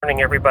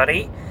Morning,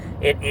 everybody.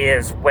 It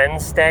is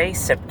Wednesday,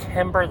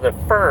 September the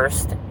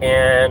 1st,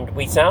 and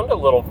we sound a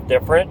little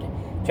different.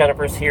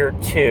 Jennifer's here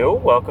too.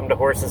 Welcome to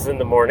Horses in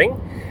the Morning.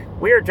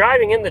 We are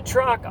driving in the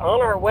truck on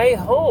our way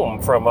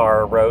home from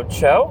our road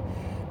show.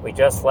 We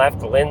just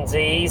left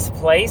Lindsay's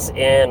place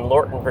in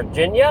Lorton,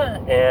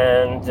 Virginia,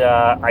 and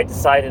I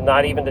decided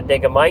not even to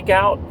dig a mic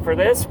out for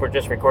this. We're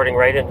just recording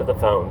right into the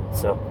phone,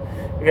 so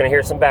you're going to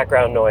hear some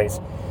background noise.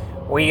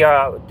 We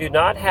do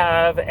not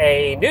have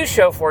a news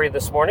show for you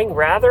this morning.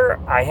 Rather,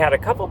 I had a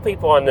couple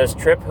people on this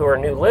trip who are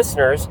new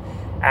listeners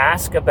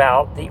ask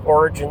about the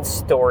origin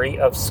story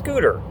of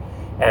Scooter.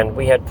 And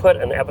we had put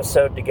an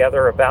episode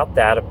together about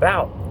that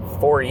about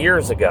 4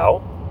 years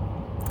ago,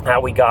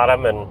 how we got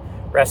him and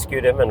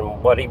rescued him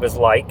and what he was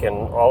like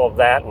and all of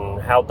that,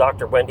 and how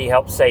Dr. Wendy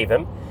helped save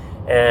him.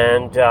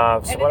 And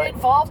it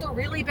involved a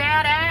really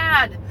bad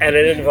ad.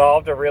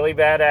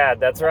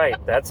 That's right.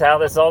 That's how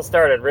this all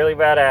started, really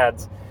bad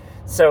ads.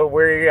 So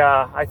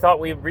I thought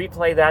we'd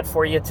replay that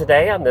for you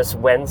today on this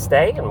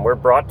Wednesday, and we're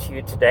brought to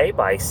you today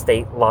by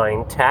State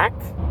Line Tack.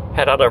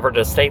 Head on over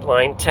to State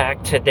Line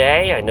Tack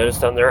today. I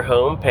noticed on their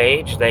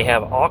homepage they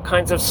have all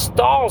kinds of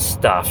stall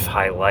stuff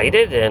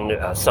highlighted,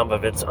 and some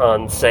of it's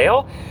on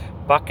sale.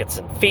 Buckets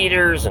and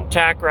feeders and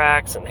tack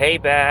racks and hay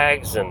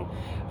bags and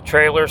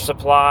trailer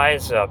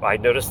supplies. I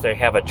noticed they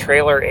have a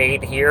trailer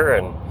aid here,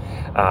 and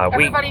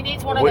everybody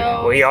needs one of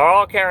those. We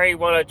all carry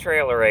a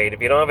trailer aid.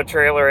 If you don't have a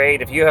trailer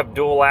aid, if you have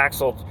dual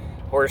axle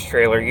horse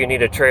trailer, you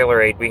need a trailer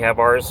aid. We have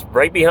ours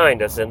right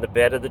behind us in the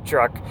bed of the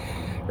truck,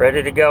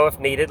 ready to go if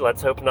needed.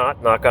 Let's hope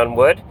not, knock on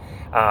wood.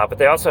 But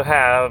they also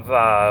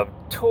have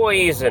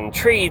toys and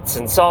treats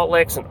and salt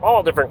licks and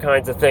all different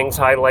kinds of things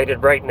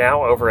highlighted right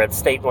now over at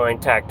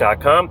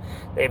statelinetack.com.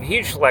 They have a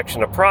huge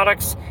selection of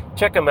products.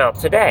 Check them out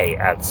today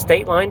at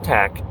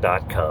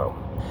statelinetack.com.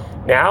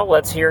 Now,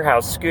 let's hear how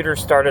Scooter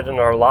started in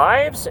our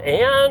lives,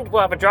 and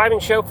we'll have a driving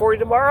show for you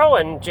tomorrow,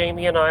 and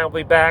Jamie and I will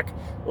be back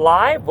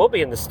live. We'll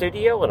be in the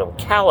studio in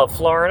Ocala,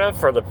 Florida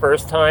for the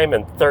first time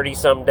in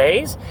 30-some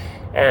days,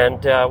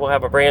 and we'll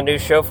have a brand new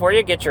show for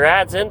you. Get your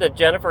ads in to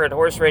Jennifer at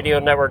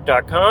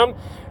horseradionetwork.com.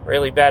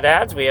 Really bad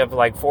ads. We have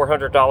like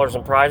 $400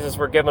 in prizes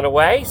we're giving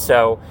away,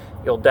 so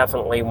you'll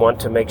definitely want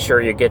to make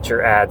sure you get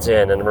your ads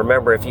in. And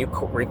remember, if you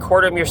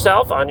record them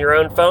yourself on your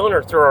own phone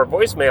or through our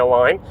voicemail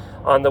line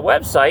on the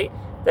website,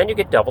 then you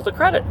get double the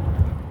credit.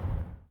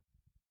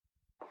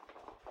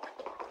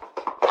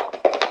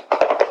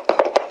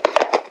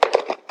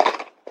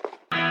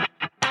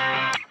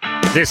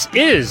 This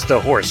is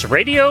the Horse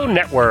Radio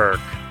Network.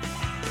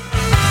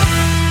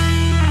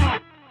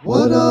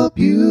 What a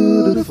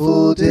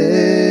beautiful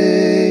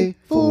day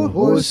for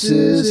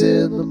horses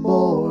in the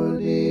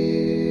morning.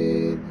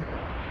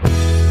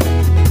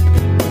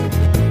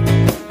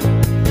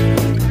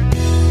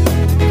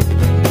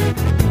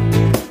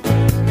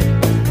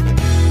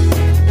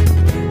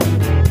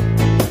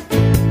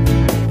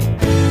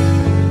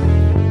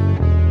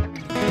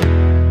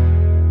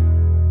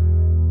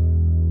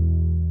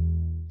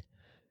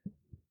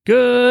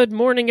 Good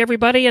morning,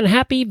 everybody, and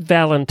happy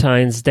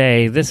Valentine's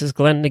Day. This is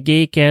Glenn the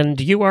Geek, and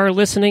you are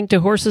listening to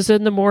Horses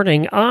in the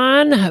Morning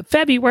on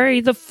February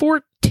the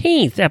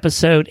 14th,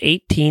 episode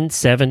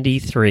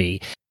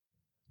 1873.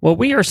 Well,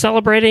 we are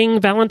celebrating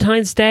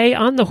Valentine's Day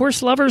on the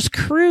Horse Lovers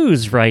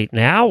Cruise right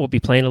now. We'll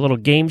be playing a little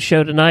game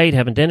show tonight,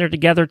 having dinner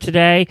together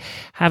today,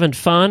 having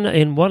fun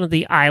in one of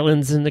the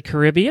islands in the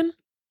Caribbean.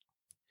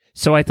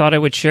 So I thought I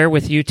would share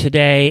with you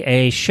today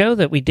a show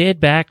that we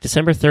did back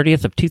December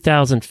 30th of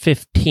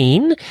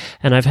 2015.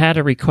 And I've had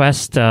a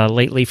request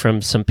lately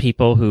from some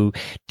people who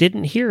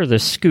didn't hear the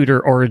Scooter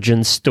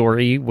origin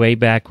story way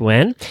back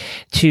when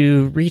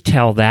to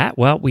retell that.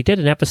 Well, we did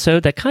an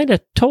episode that kind of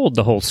told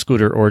the whole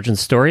Scooter origin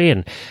story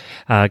and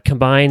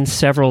combined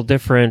several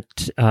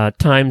different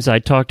times I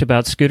talked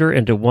about Scooter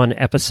into one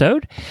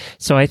episode.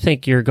 So I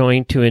think you're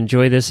going to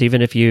enjoy this,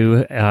 even if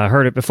you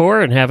heard it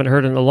before and haven't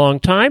heard it in a long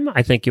time.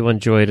 I think you'll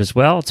enjoy it as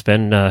well. It's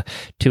been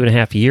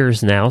 2.5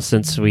 years now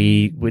since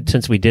we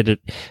did it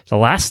the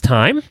last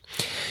time.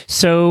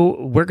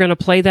 So we're going to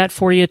play that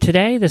for you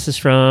today. This is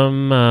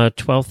from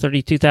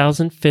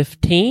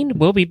 12/30/2015.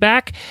 We'll be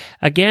back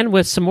again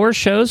with some more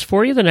shows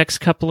for you the next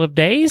couple of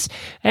days,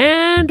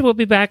 and we'll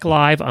be back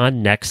live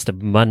on next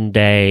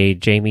Monday.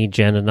 Jamie,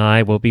 Jen, and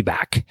I will be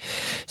back.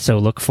 So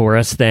look for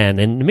us then.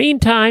 In the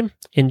meantime,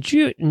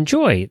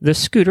 enjoy the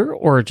Scooter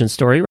origin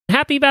story.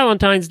 Happy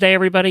Valentine's Day,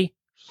 everybody.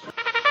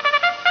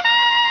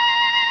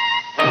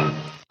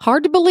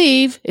 Hard to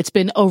believe it's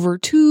been over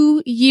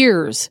 2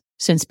 years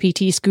since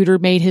PT Scooter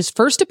made his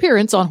first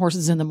appearance on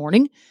Horses in the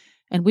Morning,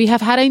 and we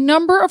have had a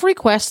number of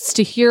requests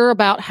to hear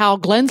about how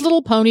Glenn's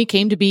little pony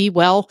came to be,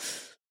 well,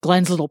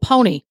 Glenn's little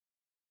pony.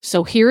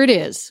 So here it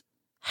is.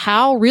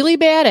 How really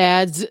bad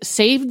ads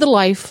saved the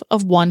life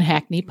of one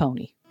Hackney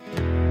pony.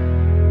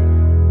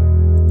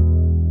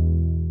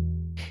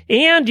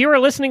 And you are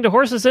listening to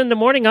Horses in the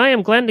Morning. I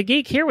am Glenn the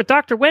Geek here with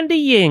Dr. Wendy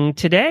Ying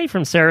today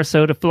from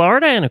Sarasota,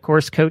 Florida. And of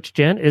course, Coach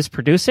Jen is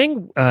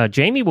producing.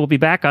 Jamie will be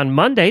back on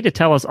Monday to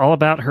tell us all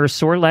about her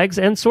sore legs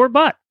and sore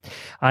butt.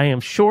 I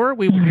am sure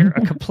we will hear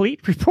a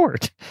complete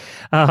report.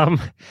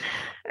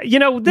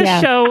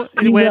 This show,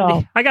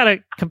 Wendy, I got to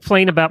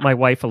complain about my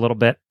wife a little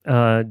bit,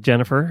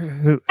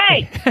 Jennifer.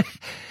 Hey!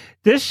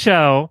 This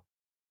show,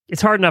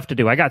 it's hard enough to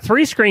do. I got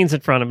 3 screens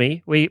in front of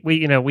me.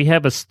 We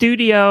have a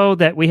studio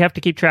that we have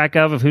to keep track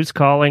of who's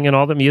calling and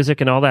all the music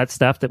and all that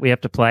stuff that we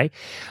have to play.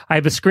 I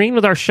have a screen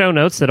with our show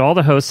notes that all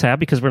the hosts have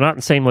because we're not in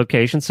the same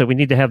location, so we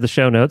need to have the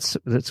show notes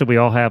so we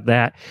all have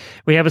that.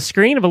 We have a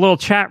screen of a little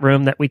chat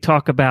room that we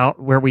talk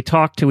about where we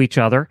talk to each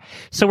other.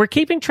 So we're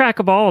keeping track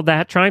of all of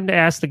that, trying to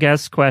ask the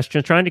guests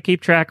questions, trying to keep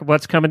track of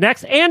what's coming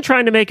next, and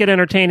trying to make it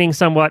entertaining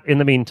somewhat in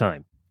the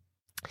meantime.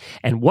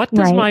 And what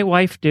does my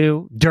wife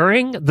do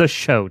during the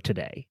show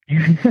today?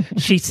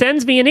 She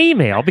sends me an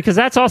email, because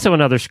that's also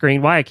another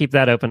screen. Why I keep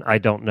that open, I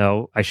don't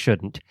know. I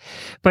shouldn't.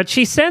 But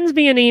she sends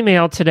me an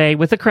email today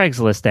with a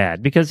Craigslist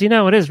ad, because,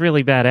 it is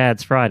really bad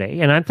ads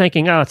Friday. And I'm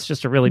thinking, oh, it's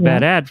just a really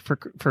bad ad for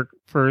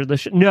the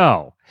show.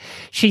 No.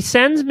 She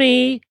sends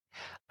me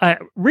a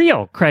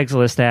real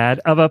Craigslist ad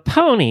of a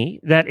pony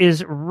that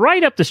is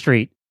right up the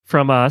street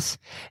from us.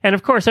 And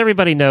of course,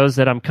 everybody knows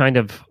that I'm kind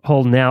of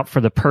holding out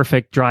for the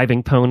perfect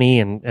driving pony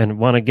and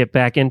want to get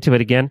back into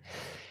it again.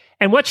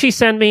 And what she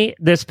sent me,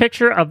 this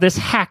picture of this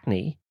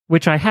hackney,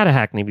 which I had a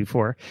hackney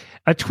before,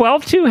 a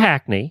 12-2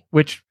 hackney,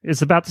 which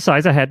is about the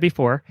size I had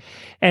before.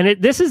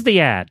 And this is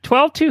the ad.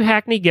 12-2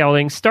 hackney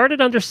gelding, started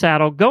under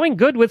saddle, going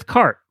good with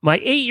cart. My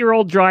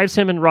 8-year-old drives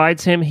him and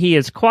rides him. He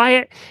is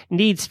quiet,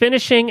 needs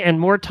finishing and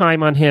more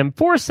time on him.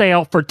 For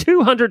sale for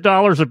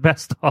 $200 of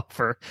best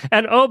offer.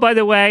 And oh, by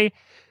the way,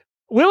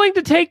 willing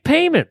to take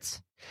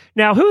payments.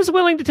 Now, who's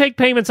willing to take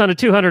payments on a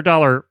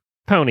 $200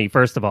 pony,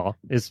 first of all,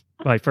 is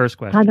my first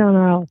question. I don't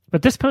know.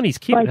 But this pony's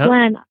cute, but huh?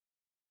 Glenn,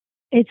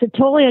 it's a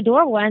totally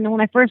adorable. And when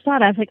I first saw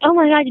it, I was like, oh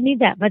my God, you need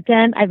that. But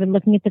then I've been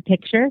looking at the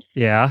pictures.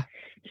 Yeah.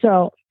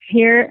 So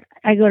here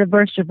I go to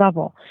burst your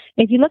bubble.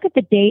 If you look at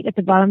the date at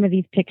the bottom of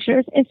these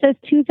pictures, it says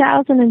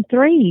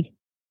 2003.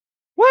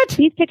 What?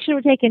 These pictures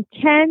were taken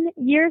 10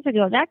 years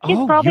ago. That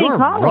kid's probably in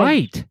college.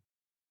 Right.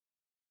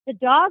 The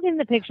dog in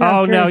the picture.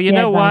 Oh, no. You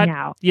know what?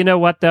 Now. You know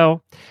what,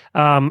 though?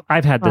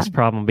 I've had this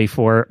problem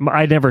before.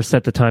 I never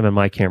set the time on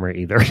my camera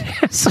either.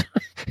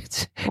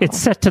 It's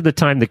set to the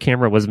time the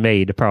camera was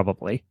made,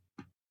 probably.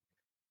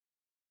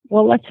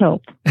 Well, let's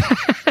hope.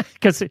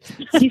 Because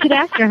you should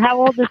ask her how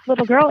old this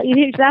little girl.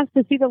 You should ask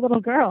to see the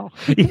little girl.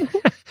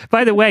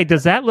 By the way,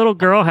 does that little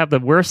girl have the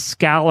worst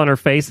scowl on her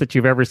face that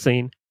you've ever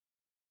seen?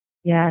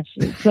 Yeah.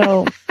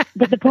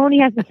 But the pony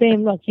has the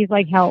same look. He's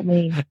like, help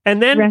me.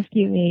 And then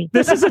rescue me.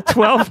 This is a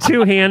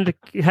 12-2 hand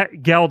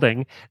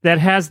gelding that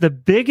has the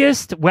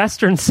biggest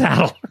Western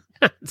saddle.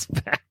 It's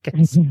back.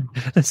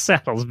 The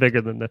saddle's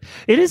bigger than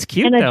it is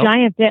cute, and a though.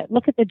 Giant bit.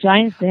 Look at the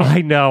giant bit.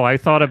 I know. I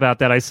thought about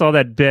that. I saw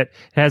that bit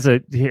has a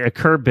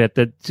curb bit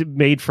that's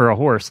made for a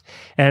horse.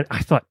 And I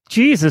thought,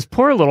 Jesus,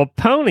 poor little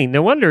pony.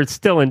 No wonder it's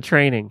still in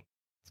training.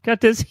 It's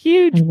got this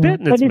huge bit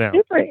in its mouth.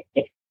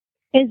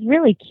 It's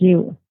really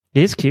cute.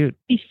 He is cute.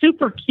 He's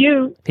super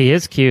cute. He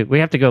is cute. We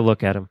have to go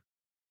look at him.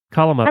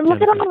 Call him up. And look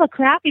at all the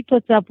crap he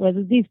puts up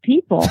with these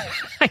people.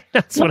 Look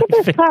at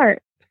this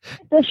cart.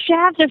 The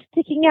shafts are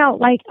sticking out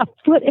like a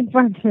foot in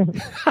front of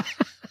him.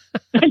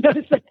 I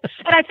noticed that.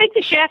 And I think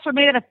the shafts are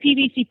made out of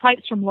PVC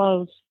pipes from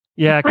Lowe's.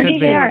 Yeah, it could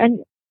be. And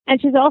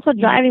she's also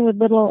driving with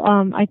little,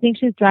 I think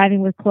she's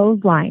driving with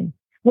clothesline,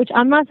 which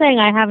I'm not saying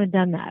I haven't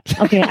done that.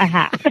 Okay, I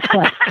have.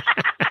 But.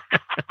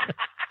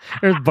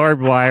 There's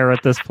barbed wire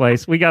at this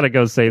place. We got to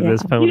go save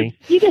this pony.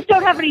 You just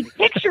don't have any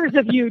pictures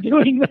of you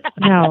doing that.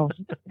 No.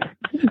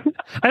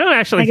 I don't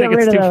actually think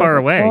it's too far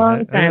away.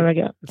 Long time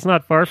ago. It's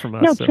not far from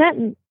us. No,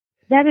 Trenton,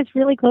 that is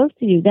really close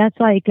to you. That's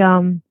like,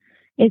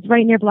 it's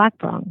right near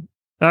Blackprong.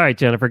 All right,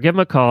 Jennifer, give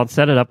him a call and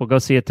set it up. We'll go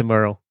see it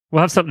tomorrow.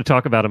 We'll have something to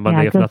talk about on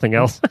Monday, if nothing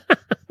else.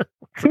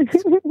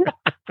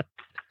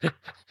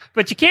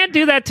 But you can't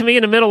do that to me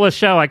in the middle of the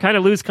show. I kind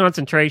of lose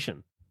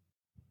concentration.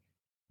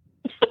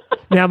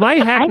 Now, my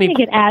hackney. I think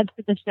it adds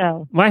to the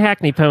show. My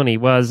hackney pony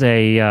was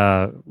an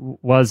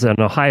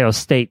Ohio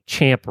State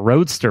champ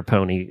roadster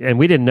pony, and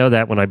we didn't know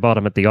that when I bought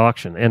him at the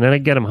auction. And then I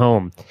get him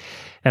home,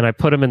 and I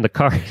put him in the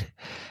cart.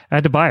 I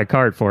had to buy a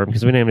cart for him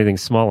because we didn't have anything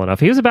small enough.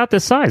 He was about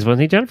this size,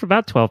 wasn't he, Jennifer?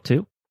 About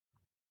 12'2".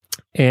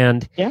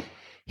 And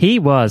he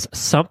was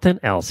something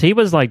else. He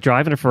was like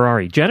driving a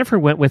Ferrari. Jennifer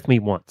went with me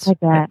once,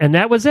 and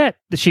that was it.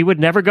 She would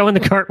never go in the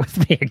cart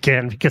with me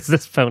again because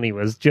this pony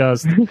was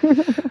just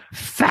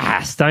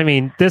fast. I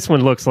mean, this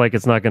one looks like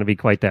it's not going to be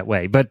quite that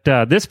way, but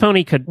this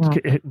pony could,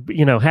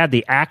 had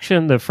the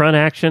action, the front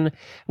action.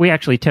 We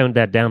actually toned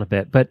that down a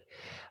bit, but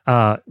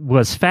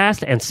was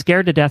fast and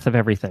scared to death of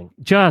everything.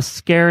 Just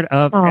scared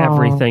of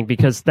everything,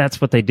 because that's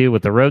what they do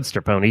with the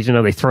roadster ponies.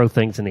 They throw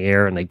things in the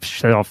air and they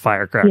set off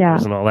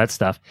firecrackers and all that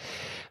stuff.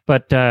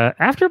 But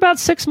after about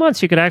 6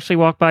 months, you could actually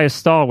walk by a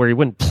stall where he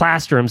wouldn't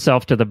plaster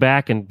himself to the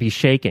back and be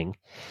shaking.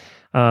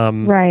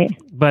 Right.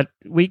 But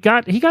he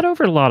got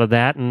over a lot of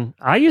that, and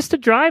I used to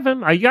drive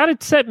him. I got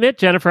to admit,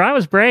 Jennifer, I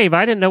was brave.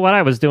 I didn't know what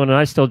I was doing, and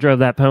I still drove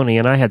that pony,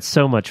 and I had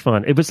so much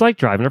fun. It was like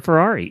driving a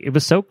Ferrari. It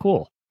was so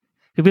cool.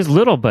 It was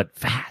little but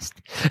fast.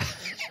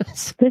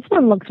 This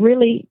one looks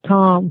really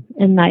calm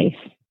and nice.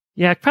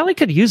 Yeah, I probably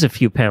could use a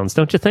few pounds,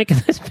 don't you think?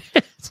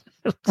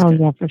 Oh,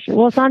 yeah, for sure.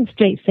 Well, it's on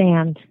straight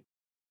sand.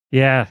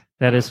 Yeah,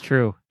 that is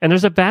true. And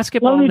there's a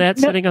basketball net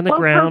sitting on the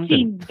ground.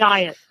 Protein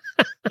diet.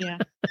 Yeah,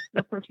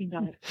 no protein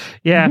diet.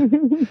 Yeah.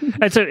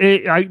 And so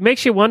it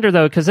makes you wonder,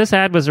 though, because this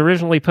ad was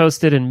originally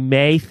posted in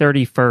May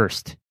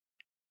 31st.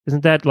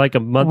 Isn't that like a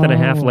month and a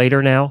half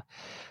later now?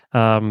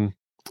 And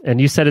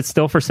you said it's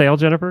still for sale,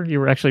 Jennifer?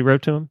 You actually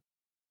wrote to him?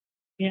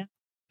 Yeah.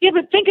 Yeah,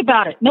 but think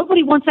about it.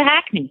 Nobody wants a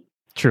Hackney.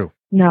 True.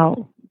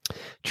 No.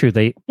 True.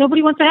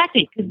 Nobody wants a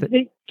Hackney because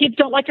the kids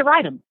don't like to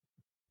ride them.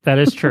 That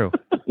is true.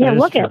 Yeah,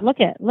 look at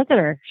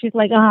her. She's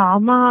like, oh,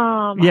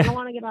 Mom, Yeah. I don't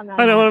want to get on that.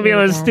 I don't want to be on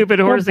a again. stupid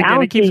horse So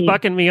again. It keeps bouncy.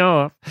 bucking me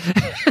off.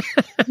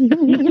 He's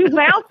too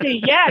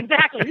bouncy. Yeah,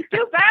 exactly. He's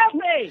too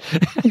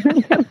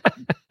bouncy.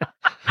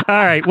 All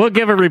right, we'll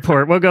give a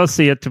report. We'll go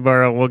see it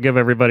tomorrow. We'll give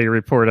everybody a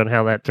report on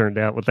how that turned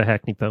out with the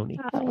Hackney pony.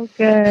 Oh,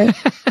 good.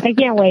 I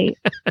can't wait.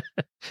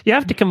 You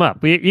have to come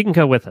up. You can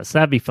go with us.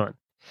 That'd be fun.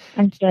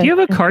 I should. Do you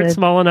have a I cart should.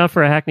 small enough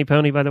for a Hackney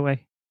pony, by the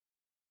way?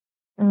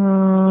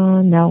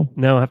 No.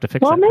 No, I have to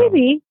fix Well, that. problem.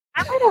 maybe.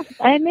 I might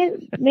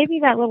have. Maybe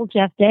that little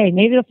Jeff Day.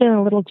 Maybe it'll fit in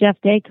a little Jeff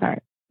Day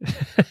cart.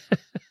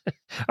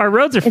 Our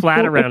roads are It's flat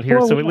full- around it's here,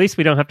 full so of- at least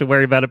we don't have to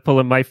worry about it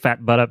pulling my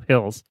fat butt up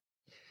hills.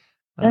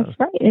 That's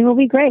right. It will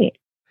be great.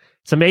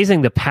 It's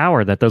amazing the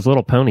power that those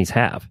little ponies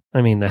have.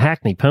 I mean, the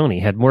Hackney pony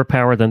had more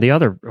power than the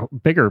other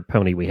bigger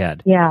pony we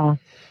had. Yeah.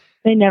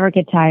 They never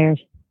get tired.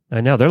 I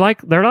know they're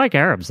like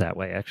Arabs that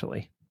way,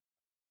 actually.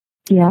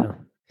 Yeah.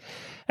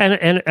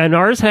 And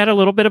ours had a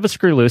little bit of a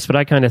screw loose, but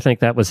I kind of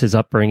think that was his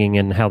upbringing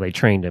and how they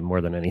trained him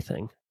more than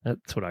anything.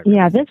 That's what I.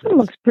 Yeah. really This think one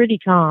looks pretty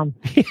calm.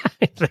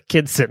 the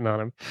kid's sitting on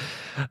him.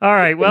 All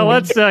right, well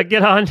let's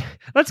get on.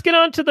 Let's get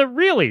on to the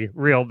really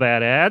real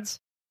bad ads.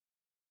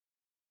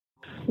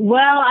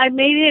 Well, I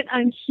made it.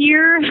 I'm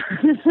here.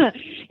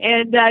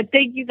 And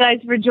thank you guys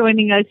for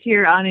joining us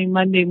here on a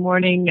Monday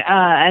morning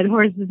at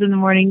Horses in the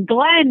Morning.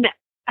 Glenn,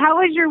 how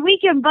was your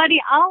weekend,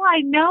 buddy? All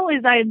I know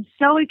is I am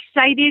so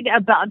excited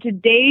about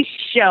today's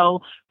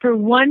show for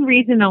one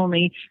reason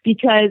only,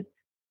 because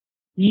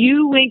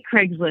you went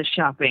Craigslist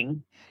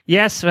shopping.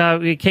 Yes,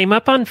 we came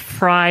up on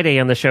Friday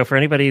on the show. For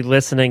anybody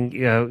listening,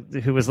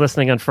 who was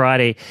listening on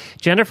Friday,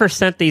 Jennifer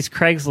sent these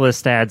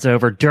Craigslist ads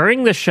over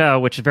during the show,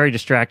 which is very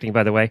distracting,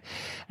 by the way.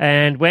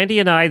 And Wendy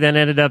and I then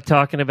ended up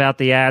talking about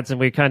the ads, and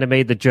we kind of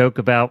made the joke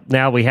about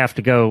now we have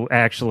to go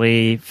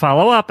actually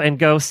follow up and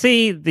go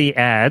see the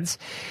ads.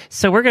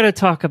 So we're going to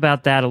talk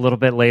about that a little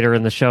bit later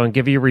in the show and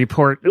give you a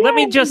report. Yay.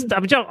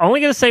 I'm only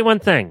going to say one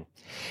thing.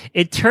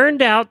 It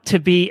turned out to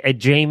be a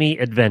Jamie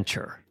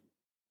adventure.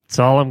 That's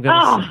all I'm going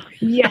to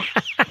say. Oh,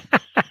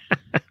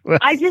 yeah.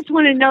 I just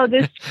want to know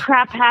this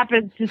crap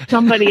happens to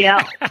somebody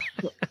else.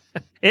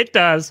 It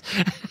does.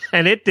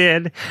 And it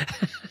did.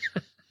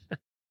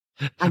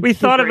 I'm We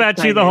thought super about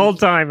you the excited. whole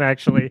time,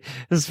 actually.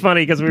 It's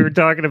funny because we were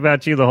talking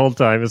about you the whole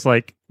time. It's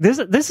like,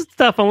 this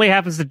stuff only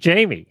happens to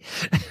Jamie.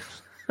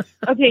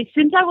 Okay,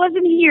 since I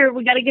wasn't here,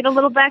 we got to get a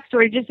little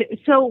backstory.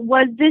 So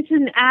was this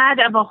an ad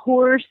of a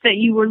horse that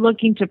you were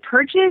looking to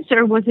purchase,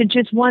 or was it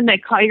just one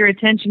that caught your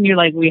attention? You're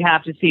like, we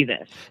have to see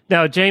this.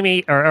 No,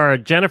 Jamie or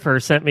Jennifer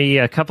sent me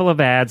a couple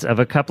of ads of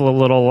a couple of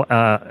little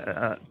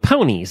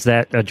ponies,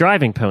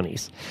 driving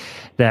ponies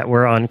that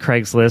were on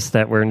Craigslist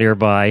that were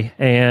nearby.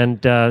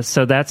 And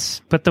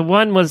but the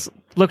one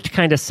looked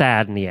kind of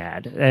sad in the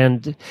ad.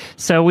 And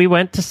so we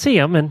went to see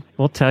them, and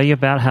we'll tell you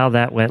about how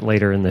that went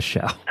later in the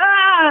show.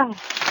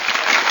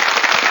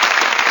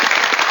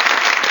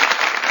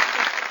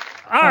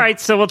 All right,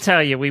 so we'll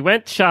tell you. We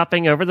went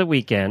shopping over the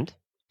weekend,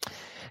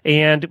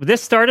 and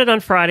this started on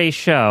Friday's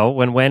show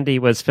when Wendy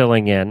was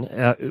filling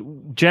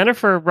in.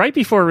 Jennifer, right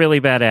before Really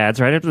Bad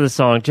Ads, right after the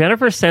song,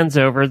 Jennifer sends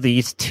over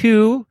these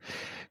two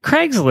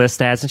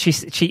Craigslist ads, and she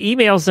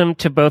emails them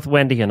to both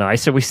Wendy and I.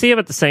 So we see them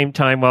at the same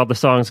time while the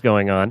song's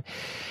going on.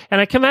 And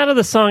I come out of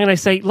the song and I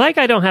say, like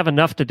I don't have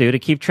enough to do to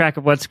keep track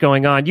of what's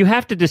going on, you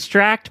have to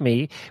distract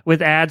me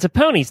with ads of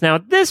ponies. Now,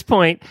 at this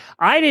point,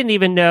 I didn't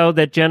even know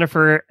that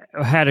Jennifer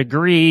had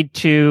agreed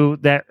to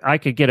that I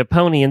could get a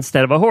pony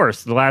instead of a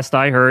horse. The last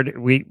I heard,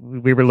 we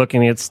were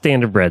looking at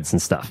standardbreds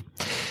and stuff.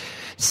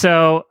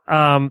 So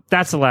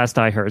that's the last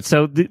I heard.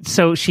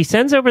 So she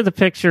sends over the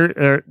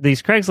picture,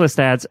 these Craigslist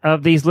ads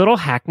of these little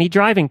Hackney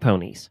driving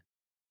ponies.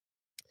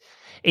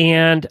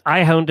 And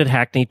I owned a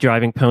Hackney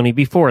driving pony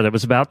before that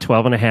was about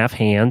 12 and a half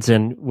hands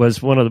and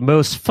was one of the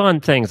most fun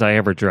things I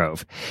ever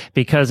drove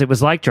because it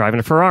was like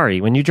driving a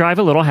Ferrari. When you drive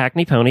a little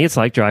Hackney pony, it's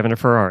like driving a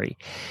Ferrari.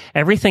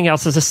 Everything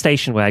else is a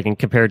station wagon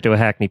compared to a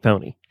Hackney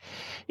pony.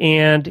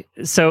 And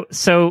so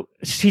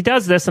she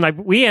does this, and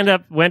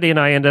Wendy and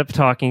I end up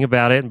talking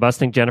about it and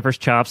busting Jennifer's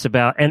chops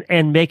about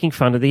and making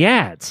fun of the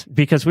ads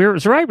because it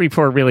was right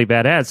before Really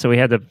Bad Ads, so we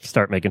had to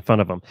start making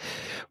fun of them.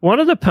 One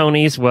of the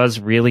ponies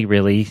was really,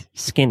 really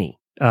skinny.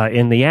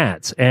 in the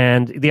ads,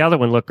 and the other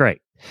one looked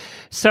great.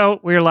 So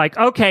we were like,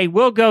 okay,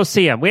 we'll go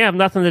see them. We have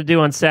nothing to do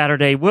on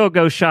Saturday. We'll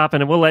go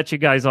shopping, and we'll let you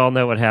guys all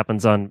know what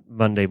happens on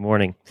Monday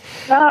morning.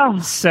 Oh.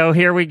 So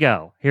here we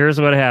go. Here's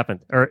what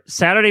happened.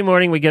 Saturday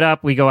morning, we get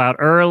up. We go out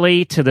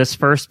early to this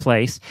first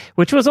place,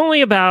 which was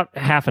only about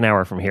half an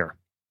hour from here.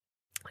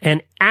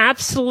 An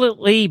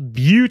absolutely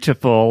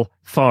beautiful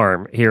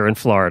farm here in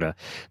Florida.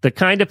 The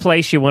kind of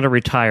place you want to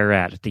retire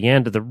at the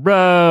end of the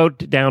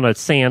road, down a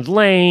sand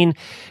lane,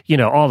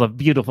 all the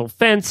beautiful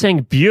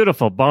fencing,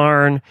 beautiful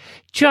barn,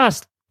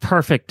 just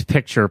perfect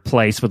picture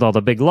place with all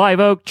the big live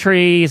oak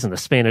trees and the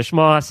Spanish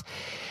moss.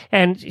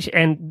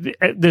 And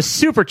this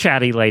super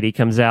chatty lady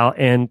comes out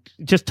and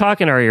just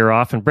talking our ear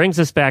off and brings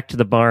us back to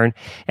the barn.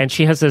 And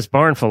she has this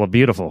barn full of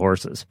beautiful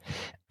horses.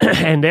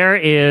 And there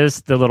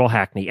is the little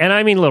Hackney. And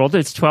I mean little,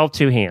 it's 12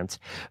 two hands,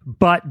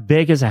 but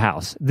big as a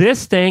house.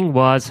 This thing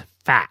was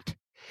fat.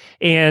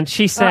 And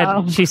she said,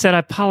 I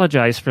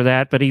apologize for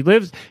that, but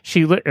that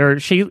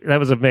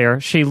was a mare.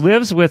 She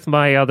lives with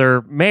my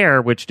other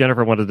mare, which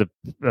Jennifer wanted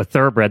a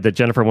thoroughbred that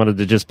Jennifer wanted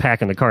to just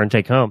pack in the car and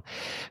take home.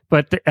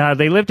 But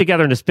they live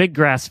together in this big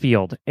grass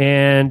field,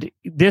 and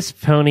this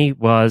pony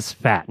was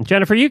fat. And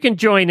Jennifer, you can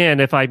join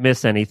in if I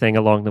miss anything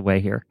along the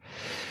way here.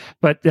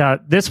 But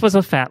this was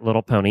a fat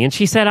little pony. And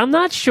she said, I'm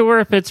not sure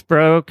if it's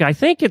broke. I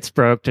think it's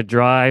broke to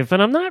drive,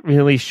 but I'm not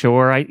really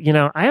sure. I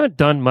haven't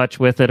done much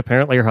with it.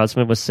 Apparently her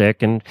husband was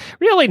sick, and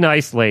really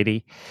nice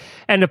lady.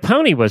 And the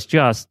pony was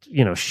just,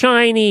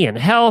 shiny and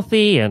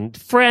healthy and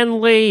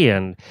friendly.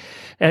 And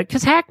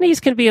because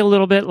Hackneys can be a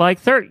little bit like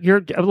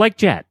like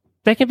Jet.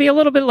 They can be a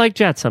little bit like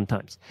Jet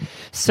sometimes.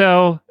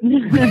 So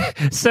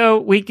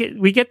we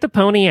get the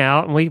pony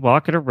out and we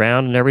walk it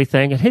around and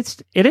everything.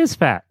 And it is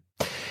fat.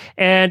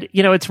 And,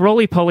 it's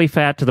roly-poly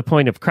fat to the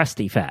point of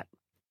crusty fat.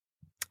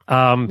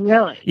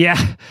 Really?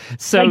 Yeah.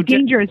 So like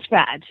dangerous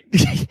fat.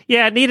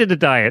 Yeah, it needed a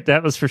diet,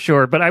 that was for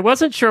sure. But I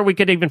wasn't sure we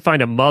could even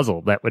find a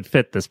muzzle that would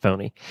fit this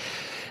pony.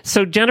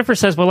 So Jennifer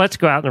says, well, let's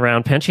go out in the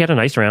round pen. She had a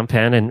nice round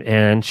pen,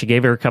 and she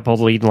gave her a couple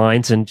of lead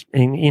lines, and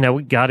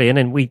we got in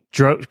and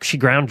she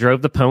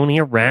drove the pony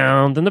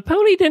around,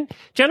 and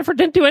Jennifer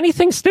didn't do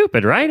anything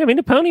stupid, right? I mean,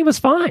 the pony was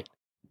fine.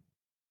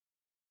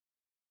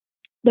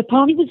 The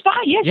pony was fine.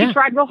 Yeah, she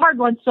tried real hard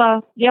once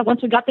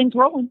we got things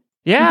rolling.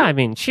 Yeah, I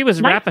mean, she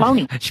was nice wrapping.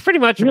 Pony. She pretty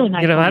much, really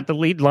nice had the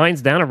lead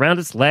lines down around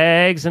its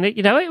legs, and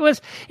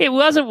it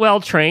wasn't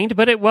well trained,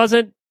 but it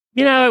wasn't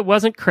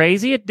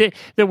crazy. It did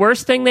the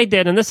worst thing they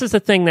did, and this is the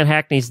thing that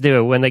Hackneys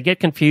do when they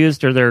get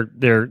confused or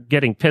they're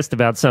getting pissed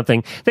about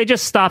something. They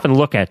just stop and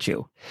look at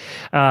you.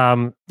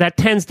 That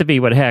tends to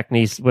be what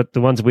the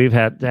ones we've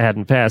had in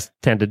the past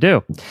tend to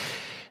do.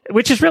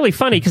 Which is really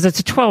funny because it's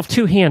a 12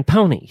 two-hand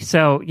pony.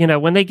 So,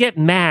 when they get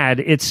mad,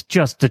 it's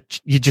just,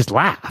 you just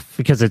laugh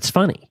because it's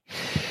funny.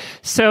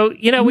 So,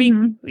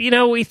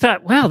 we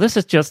thought, wow, this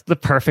is just the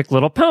perfect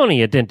little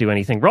pony. It didn't do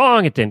anything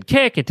wrong. It didn't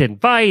kick. It didn't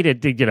bite. It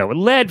did, it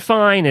led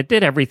fine. It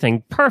did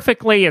everything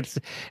perfectly.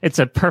 It's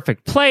a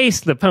perfect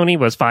place. The pony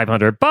was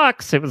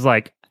 $500. It was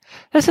like,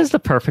 this is the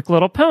perfect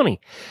little pony.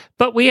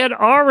 But we had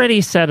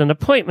already set an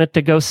appointment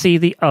to go see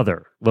the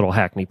other little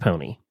Hackney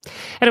pony.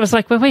 And it was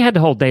like, well, we had the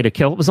whole day to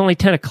kill. It was only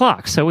 10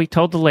 o'clock. So we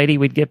told the lady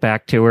we'd get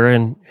back to her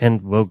and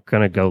we're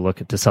going to go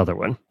look at this other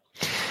one.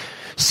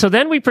 So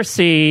then we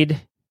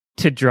proceed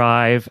to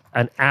drive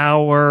an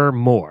hour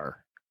more.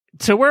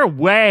 So we're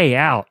way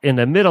out in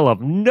the middle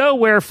of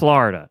nowhere,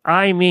 Florida.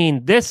 I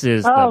mean, this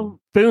is the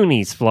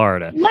boonies,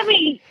 Florida. Let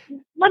me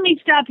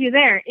stop you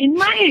there. In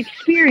my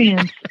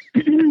experience,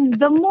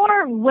 the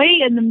more way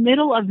in the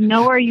middle of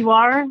nowhere you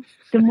are,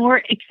 the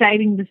more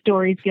exciting the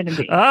story's going to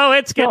be. Oh,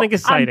 it's getting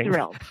exciting. I'm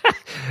thrilled.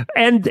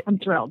 I'm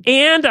thrilled.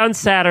 And on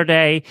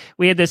Saturday,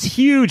 we had this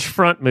huge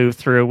front move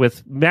through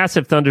with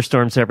massive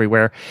thunderstorms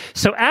everywhere.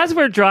 So as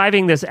we're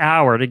driving this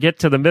hour to get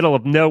to the middle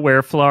of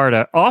nowhere,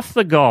 Florida, off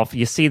the Gulf,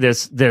 you see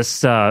this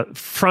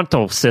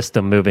frontal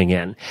system moving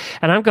in.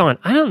 And I'm going,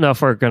 I don't know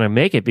if we're going to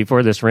make it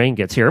before this rain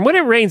gets here. And when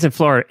it rains in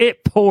Florida,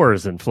 it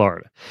pours in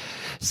Florida.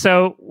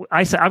 So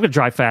I said, I'm going to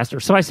drive faster.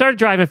 So I started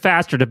driving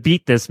faster to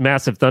beat this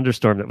massive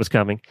thunderstorm that was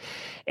coming.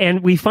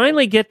 And we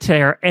finally get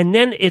there. And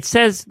then it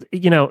says,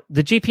 the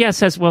GPS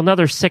says, well,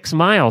 another 6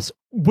 miles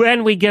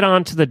when we get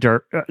onto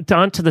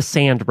the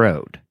sand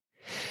road,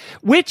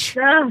 which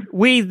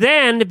we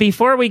then,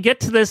 before we get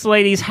to this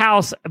lady's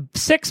house,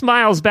 6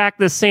 miles back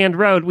this sand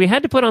road, we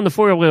had to put on the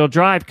 4-wheel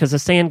drive because the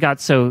sand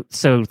got so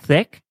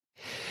thick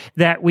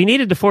that we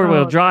needed the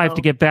 4-wheel drive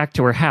to get back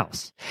to her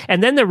house.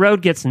 And then the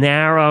road gets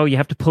narrow. You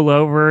have to pull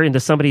over into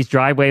somebody's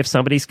driveway if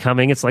somebody's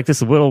coming. It's like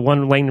this little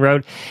 1-lane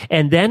road.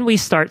 And then we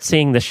start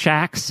seeing the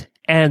shacks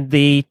and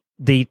the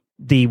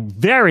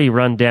very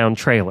rundown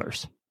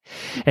trailers.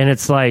 And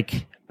it's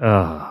like,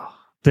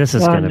 this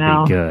is going to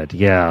be good.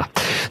 Yeah.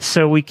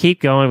 So we keep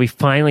going. We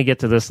finally get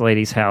to this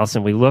lady's house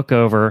and we look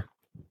over,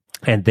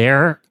 and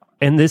there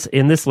in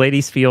this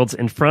lady's fields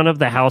in front of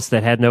the house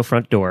that had no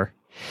front door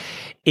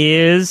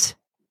is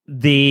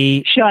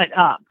shut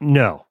up.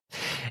 No.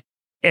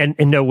 and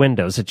no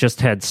windows. It just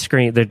had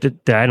screen.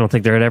 I don't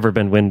think there had ever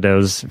been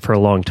windows for a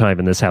long time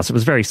in this house. It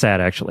was very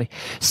sad, actually.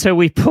 So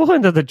we pull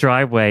into the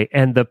driveway,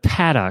 and the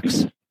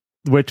paddocks,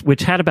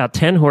 which had about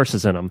 10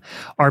 horses in them,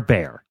 are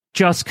bare,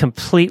 just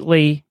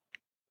completely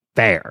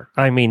bare.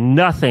 I mean,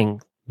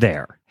 nothing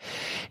there.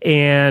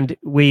 And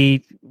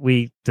the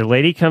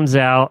lady comes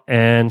out,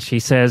 and she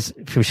says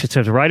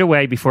right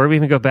away, before we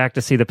even go back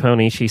to see the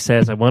pony, she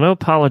says, I want to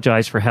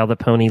apologize for how the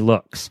pony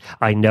looks.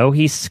 I know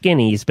he's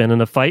skinny. He's been in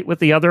a fight with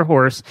the other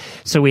horse,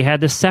 so we had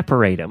to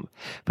separate him.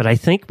 But I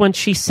think when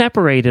she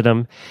separated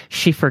him,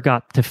 she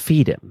forgot to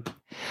feed him.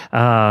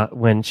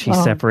 When she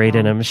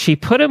separated him, she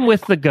put him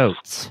with the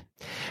goats.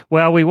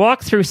 Well, we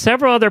walked through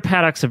several other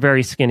paddocks of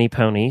very skinny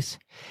ponies,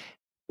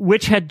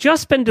 which had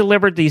just been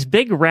delivered these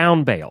big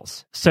round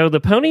bales. So the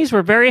ponies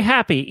were very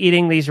happy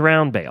eating these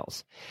round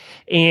bales.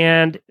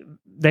 And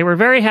they were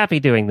very happy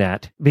doing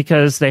that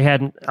because they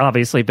hadn't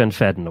obviously been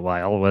fed in a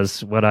while,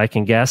 was what I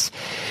can guess.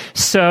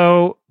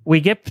 So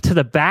we get to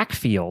the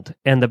backfield,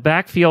 and the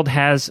backfield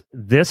has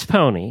this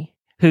pony,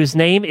 whose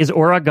name is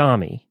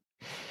Origami,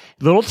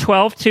 little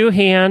 12-2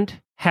 hand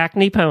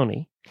Hackney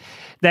pony,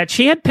 that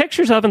she had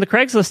pictures of in the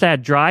Craigslist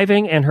ad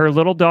driving and her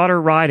little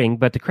daughter riding,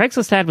 but the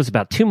Craigslist ad was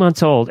about 2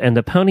 months old, and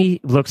the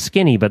pony looked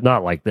skinny, but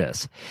not like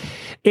this.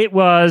 It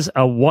was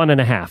a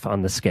 1.5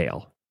 on the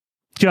scale.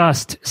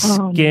 Just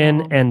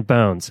skin and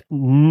bones.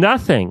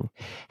 Nothing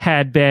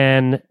had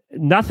been,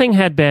 it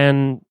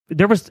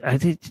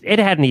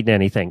hadn't eaten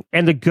anything.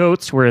 And the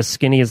goats were as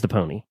skinny as the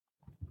pony.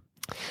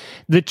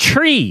 The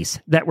trees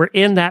that were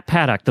in that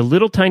paddock, the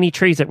little tiny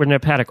trees that were in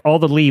that paddock, all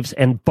the leaves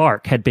and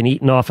bark had been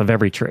eaten off of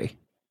every tree.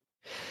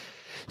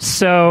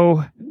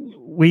 So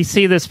we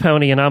see this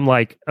pony, and I'm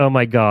like, oh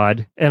my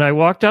God. And I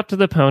walked up to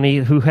the pony,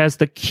 who has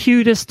the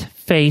cutest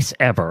face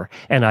ever.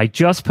 And I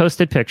just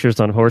posted pictures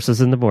on Horses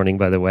in the Morning,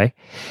 by the way,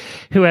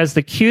 who has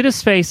the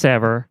cutest face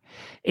ever,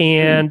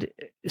 and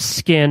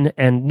skin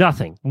and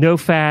nothing, no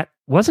fat,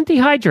 wasn't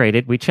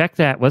dehydrated. We checked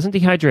that, wasn't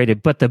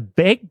dehydrated, but the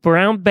big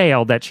brown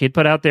bale that she had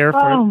put out there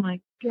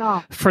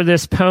for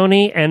this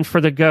pony and for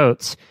the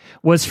goats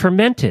was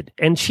fermented.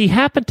 And she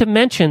happened to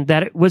mention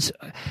that it was,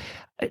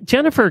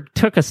 Jennifer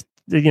took a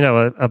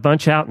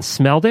bunch out and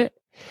smelled it.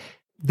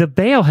 The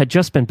bale had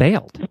just been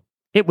baled.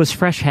 It was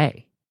fresh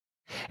hay.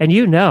 And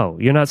you're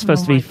not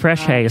supposed to be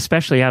fresh hay,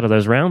 especially out of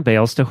those round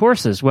bales, to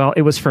horses. Well,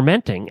 it was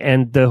fermenting,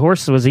 and the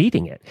horse was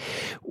eating it.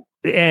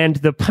 And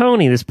the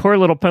pony, this poor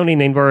little pony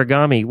named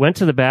Origami, went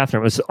to the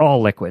bathroom. It was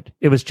all liquid.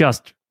 It was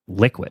just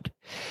liquid.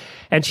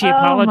 And she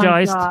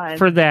apologized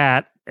for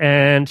that.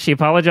 And she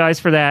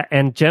apologized for that.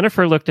 And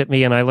Jennifer looked at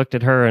me, and I looked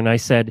at her, and I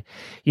said,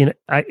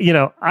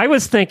 I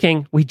was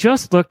thinking, we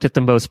just looked at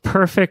the most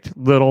perfect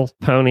little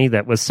pony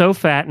that was so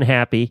fat and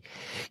happy,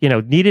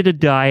 needed a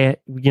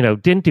diet,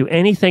 didn't do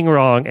anything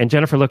wrong. And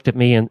Jennifer looked at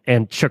me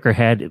and shook her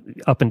head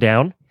up and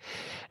down.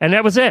 And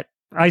that was it.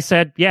 I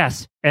said,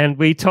 yes. And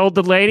we told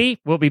the lady,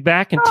 we'll be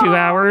back in 2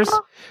 hours.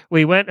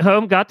 We went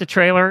home, got the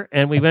trailer,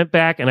 and we went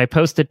back, and I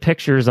posted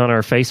pictures on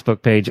our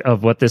Facebook page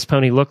of what this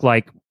pony looked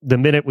like the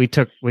minute we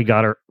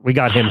got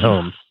him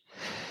home.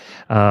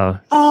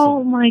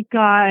 Oh my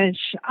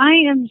gosh. I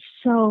am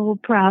so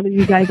proud of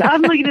you guys.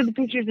 I'm looking at the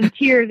pictures in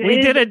tears. We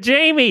did it,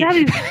 Jamie. That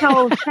is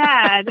so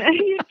sad.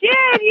 You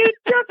did. You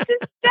took the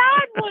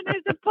sad one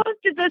as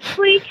opposed to the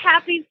sleek,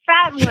 happy,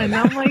 fat one.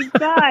 Oh my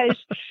gosh.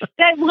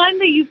 That one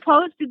that you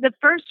posted, the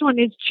first one,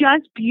 is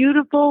just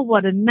beautiful.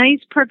 What a nice,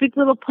 perfect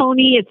little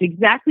pony. It's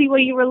exactly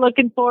what you were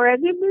looking for.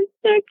 And then the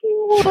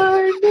second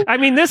one. I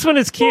mean, this one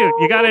is cute.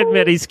 You got to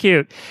admit he's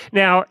cute.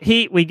 Now,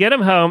 we get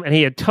him home, and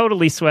he had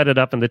totally sweated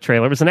up in the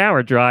trailer. It was an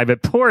hour drive.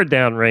 It poured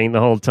down rain the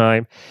whole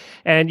time.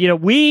 And,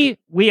 we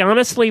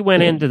honestly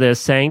went into this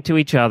saying to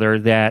each other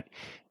that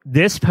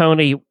this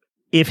pony,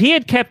 if he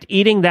had kept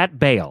eating that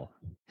bale,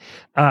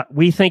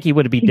 we think he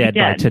would be dead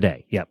by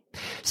today. Yep.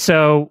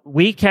 So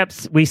we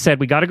said,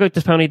 we got to go get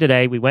this pony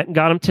today. We went and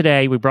got him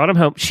today. We brought him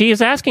home. She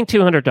is asking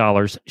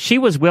 $200. She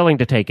was willing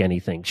to take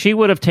anything. She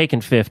would have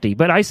taken 50.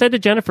 But I said to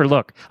Jennifer,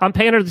 look, I'm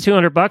paying her the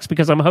 $200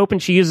 because I'm hoping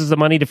she uses the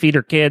money to feed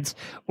her kids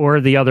or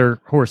the other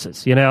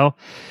horses,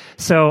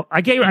 So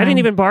I didn't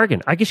even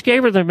bargain. I just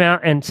gave her the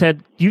amount and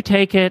said, you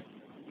take it,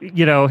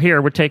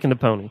 here, we're taking the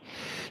pony.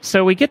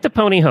 So we get the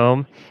pony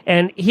home,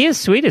 and he is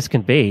sweet as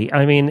can be.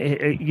 I mean,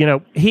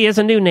 he has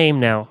a new name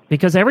now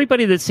because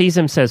everybody that sees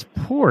him says,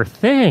 poor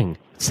thing.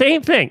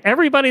 Same thing.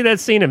 Everybody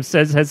that's seen him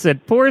has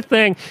said, poor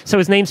thing. So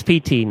his name's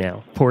PT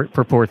now, for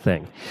poor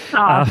thing.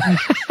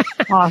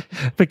 Awesome.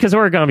 Because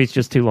Origami's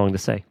just too long to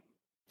say.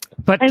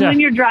 But, and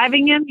when you're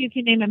driving him, you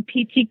can name him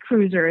PT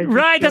Cruiser.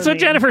 Right, that's what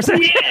Jennifer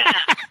said. Yeah.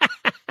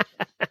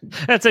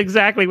 That's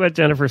exactly what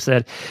Jennifer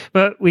said.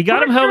 But we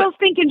got him home. Girls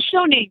thinking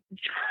show names.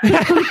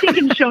 Who's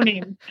thinking show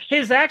names?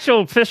 His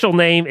actual official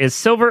name is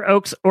Silver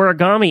Oaks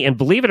Origami, and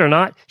believe it or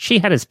not, she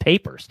had his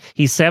papers.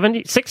 He's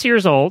 6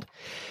 years old.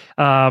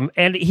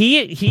 And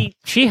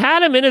she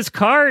had him in his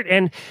cart.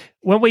 And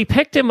when we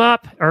picked him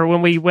up, or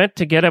when we went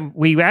to get him,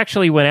 we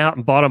actually went out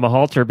and bought him a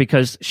halter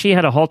because she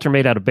had a halter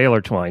made out of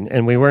baler twine,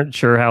 and we weren't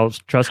sure how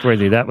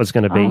trustworthy that was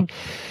going to be.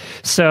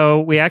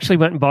 So we actually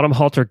went and bought him a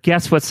halter.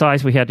 Guess what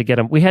size we had to get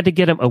him? We had to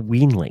get him a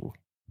weanling.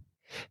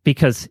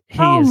 Because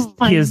he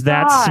is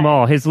that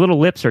small. His little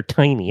lips are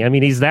tiny. I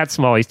mean, he's that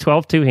small. He's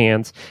 12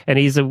 hands, and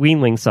he's a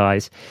weanling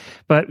size.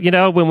 But,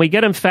 when we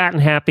get him fat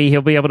and happy,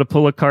 he'll be able to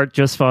pull a cart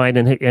just fine,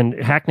 and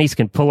Hackneys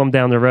can pull him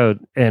down the road,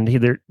 and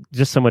they're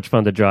just so much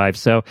fun to drive.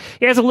 So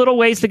he has a little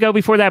ways to go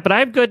before that, but I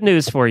have good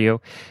news for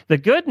you. The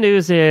good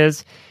news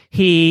is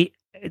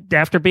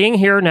after being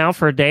here now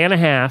for a day and a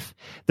half,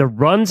 the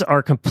runs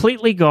are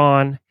completely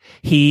gone.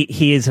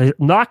 His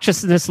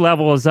obnoxiousness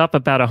level is up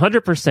about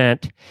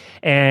 100%,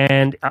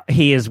 and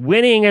he is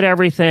winning at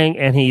everything,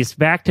 and he's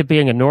back to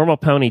being a normal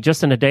pony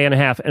just in a day and a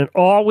half. And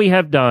all we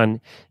have done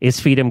is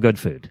feed him good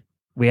food.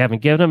 We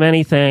haven't given him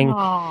anything.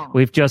 Aww.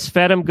 We've just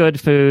fed him good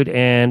food,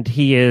 and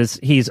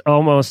he's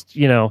almost,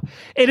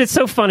 it is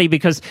so funny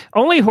because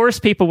only horse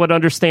people would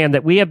understand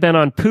that we have been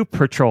on poop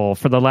patrol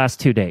for the last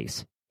 2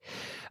 days.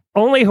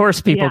 Only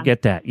horse people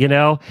get that,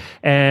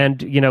 And,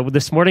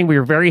 this morning we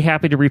were very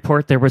happy to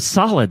report there was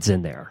solids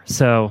in there.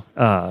 So,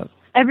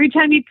 every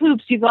time he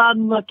poops, you go out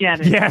and look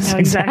at it. Yes, I know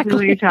exactly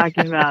what you're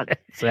talking about.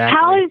 Exactly.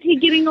 How is he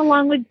getting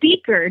along with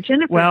Beaker,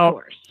 Jennifer's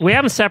horse? We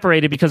haven't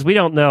separated because we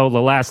don't know the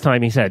last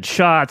time he's had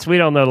shots. We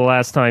don't know the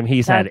last time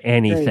he's had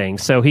anything.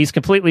 Great. So he's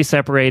completely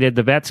separated.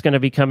 The vet's going to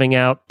be coming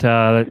out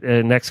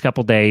next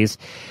couple days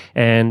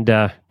and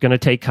going to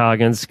take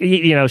Coggins.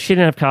 She didn't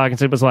have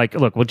Coggins. It was like,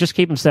 look, we'll just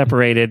keep him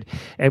separated.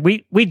 And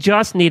we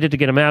just needed to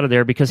get him out of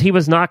there because he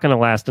was not going to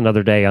last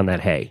another day on that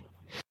hay.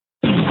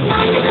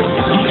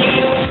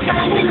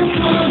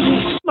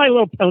 My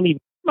little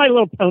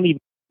pony.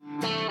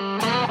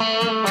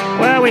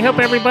 Well, we hope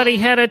everybody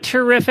had a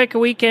terrific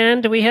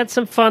weekend. We had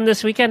some fun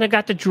this weekend. I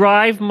got to ground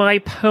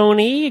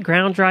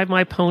drive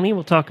my pony.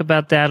 We'll talk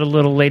about that a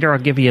little later. I'll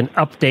give you an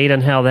update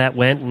on how that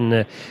went and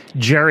the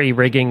jerry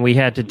rigging we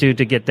had to do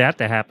to get that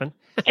to happen.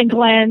 And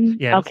Glenn,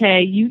 Yes.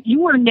 Okay,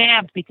 you were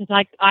nabbed because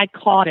I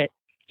caught it.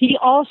 He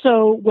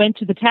also went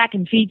to the Tack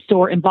and Feed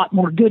store and bought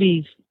more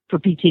goodies for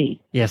PT.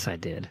 Yes, I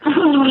did.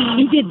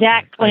 He did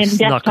that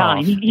clandestine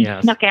time. He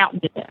Yes. snuck out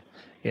and did that.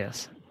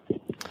 Yes.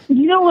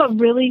 You know what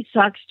really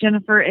sucks,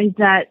 Jennifer, is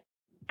that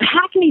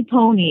Hackney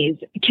ponies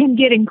can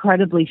get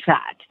incredibly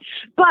fat.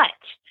 But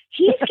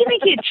he's going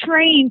to get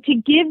trained to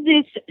give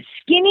this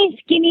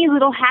skinny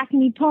little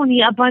Hackney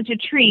pony a bunch of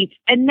treats.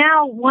 And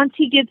now once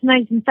he gets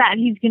nice and fat,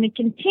 he's going to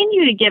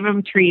continue to give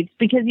him treats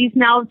because he's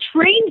now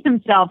trained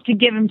himself to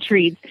give him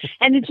treats.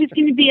 And it's just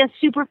going to be a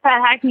super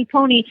fat Hackney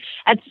pony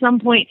at some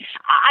point.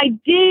 I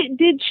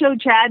did show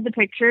Chad the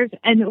pictures,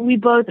 and we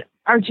both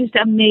are just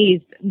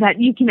amazed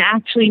that you can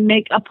actually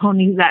make a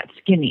pony that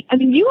skinny. I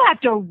mean, you have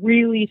to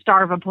really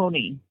starve a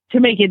pony to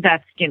make it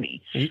that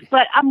skinny.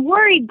 But I'm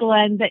worried,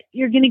 Glenn, that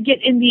you're going to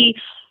get in the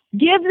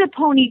give the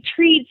pony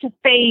treats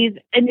phase,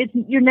 and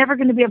you're never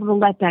going to be able to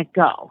let that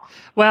go.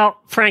 Well,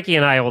 Frankie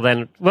and I will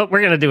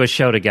we're going to do a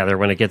show together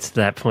when it gets to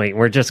that point.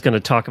 We're just going to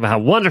talk about how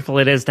wonderful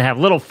it is to have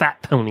little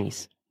fat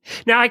ponies.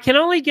 Now, I can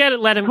only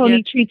let him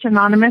Pony Treats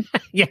Anonymous?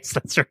 Yes,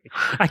 that's right.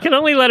 I can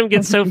only let him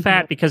get so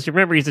fat because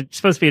remember, he's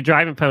supposed to be a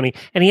driving pony,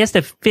 and he has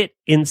to fit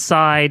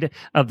inside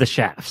of the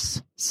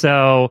shafts.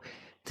 So,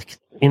 they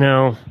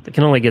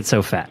can only get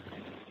so fat.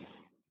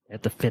 They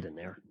have to fit in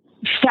there.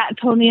 Fat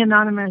Pony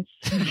Anonymous.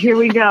 Here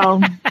we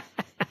go.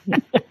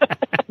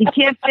 He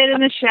can't fit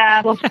in the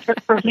shaft.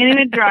 Can't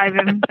even drive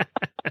him.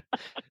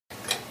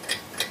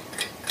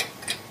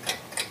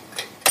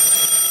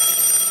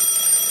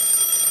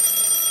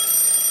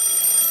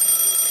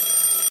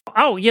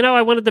 Oh,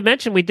 I wanted to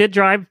mention we did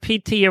drive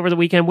PT over the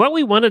weekend. What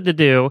we wanted to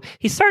do,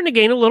 he's starting to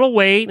gain a little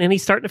weight and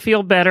he's starting to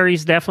feel better.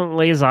 His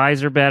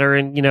eyes are better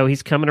and,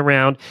 he's coming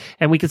around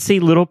and we could see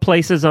little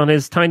places on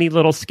his tiny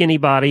little skinny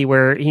body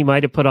where he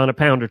might have put on a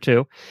pound or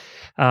two.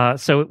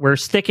 So we're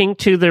sticking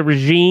to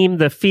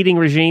the feeding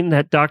regime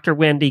that Dr.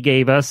 Wendy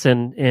gave us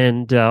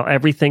and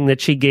everything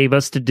that she gave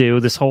us to do,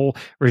 this whole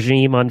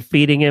regime on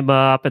feeding him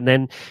up. And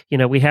then,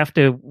 we have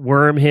to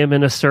worm him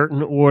in a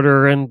certain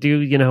order and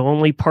do,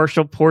 only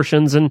partial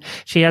portions. And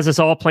she has this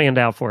all planned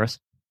out for us.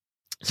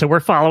 So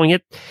we're following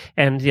it,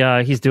 and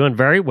he's doing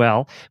very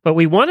well. But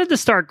we wanted to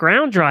start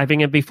ground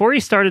driving, and before he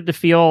started to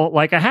feel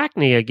like a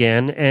Hackney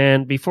again,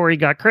 and before he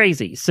got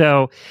crazy.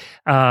 So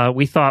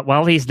we thought,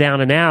 while he's down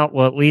and out,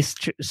 we'll at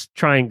least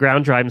try and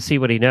ground drive and see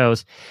what he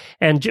knows.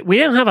 And we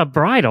didn't have a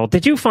bridle.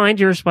 Did you find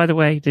yours, by the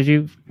way? Did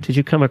you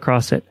come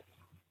across it?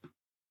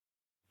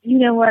 You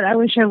know what? I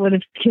wish I would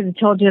have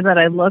told you that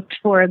I looked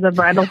for the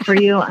bridle for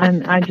you,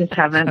 and I just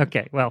haven't.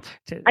 Okay, well.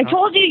 I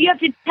told you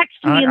have to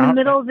text me in the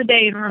middle of the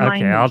day and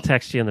remind me. Okay, I'll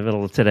text you in the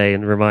middle of today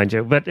and remind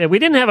you. But we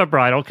didn't have a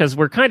bridle because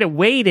we're kind of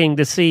waiting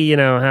to see,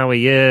 how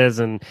he is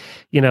and,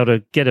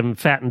 to get him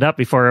fattened up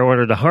before I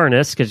order the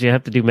harness because you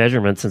have to do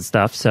measurements and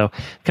stuff. So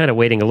kind of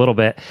waiting a little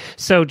bit.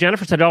 So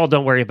Jennifer said,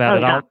 don't worry about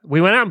it. Yeah.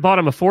 We went out and bought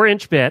him a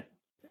 4-inch bit.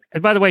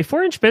 And by the way,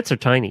 4-inch bits are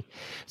tiny.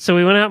 So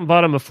we went out and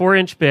bought him a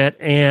 4-inch bit,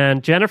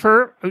 and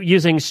Jennifer,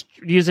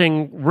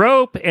 using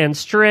rope and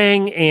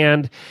string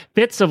and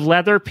bits of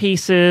leather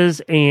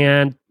pieces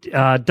and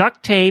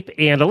duct tape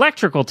and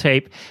electrical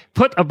tape,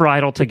 put a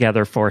bridle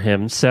together for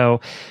him.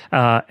 So,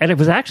 and it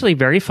was actually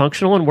very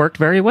functional and worked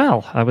very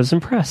well. I was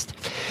impressed.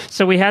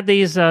 So we had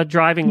these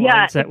driving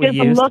lines that we used.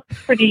 Yeah, it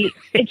looks pretty.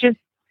 It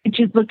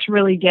just looks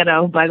really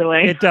ghetto, by the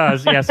way. It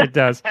does. Yes, it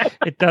does.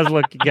 It does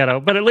look ghetto,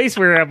 but at least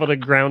we were able to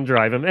ground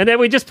drive him. And then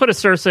we just put a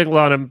surcingle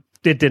on him.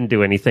 It didn't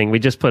do anything. We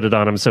just put it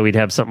on him so we'd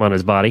have something on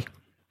his body.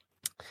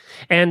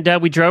 And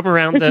we drove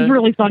around. This is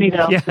really funny,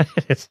 though. Yeah,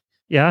 it is.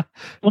 Yeah.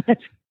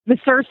 The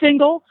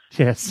surcingle.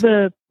 Yes.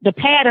 The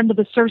pad under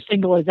the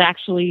surcingle is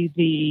actually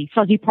the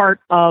fuzzy part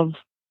of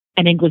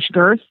an English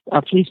girth,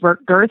 a fleece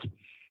girth.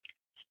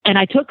 And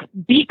I took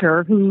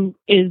Beaker, who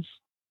is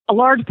a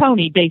large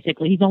pony,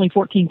 basically. He's only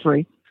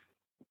 14.3.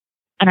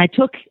 And I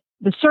took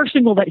the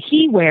surcingle that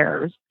he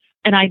wears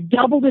and I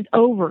doubled it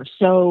over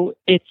so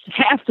it's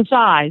half the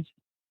size.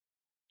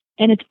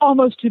 And it's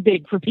almost too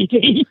big for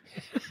PT.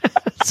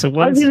 So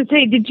I was going to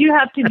say, did you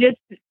have to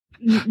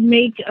just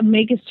make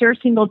a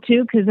surcingle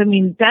too? Because, I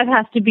mean, that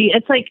has to be,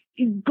 it's like,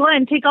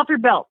 Glenn, take off your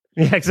belt.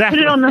 Yeah, exactly.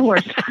 Put it on the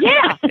horse.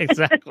 Yeah.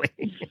 Exactly.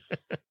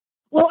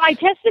 Well, I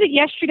tested it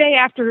yesterday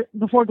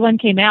before Glenn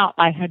came out.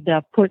 I had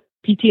put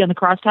PT on the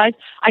cross ties.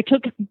 I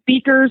took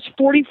Beaker's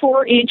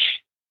 44-inch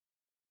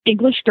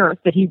English girth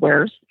that he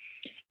wears.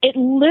 It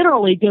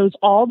literally goes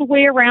all the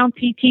way around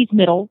PT's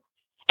middle,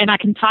 and I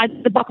can tie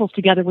the buckles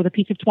together with a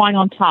piece of twine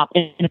on top,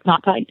 and it's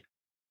not tight.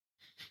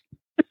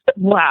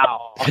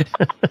 Wow.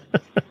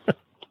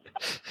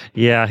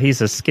 Yeah, he's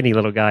a skinny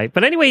little guy.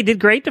 But anyway, he did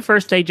great the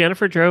first day.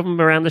 Jennifer drove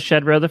him around the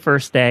shed row the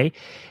first day,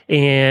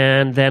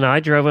 and then I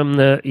drove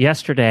him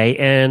yesterday,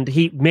 and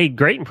he made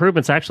great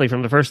improvements actually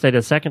from the first day to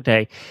the second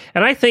day.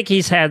 And I think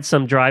he's had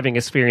some driving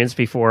experience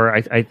before.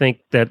 I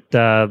think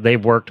that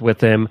they've worked with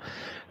him,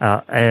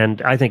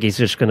 and I think he's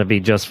just going to be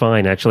just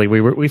fine. Actually,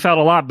 we felt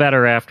a lot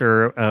better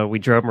after we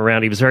drove him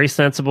around. He was very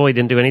sensible. He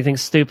didn't do anything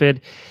stupid.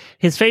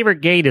 His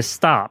favorite gait is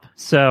stop.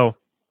 So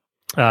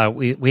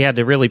we had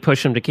to really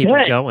push him to keep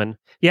him going.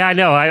 Yeah, I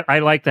know. I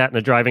like that in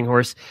a driving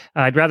horse.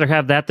 I'd rather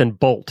have that than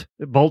bolt.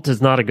 Bolt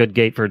is not a good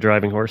gait for a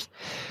driving horse.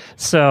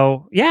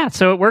 So, yeah,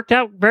 so it worked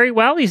out very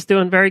well. He's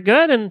doing very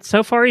good, and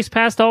so far he's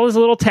passed all his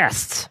little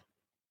tests.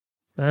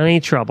 Not any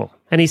trouble.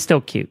 And he's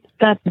still cute.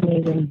 That's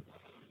amazing.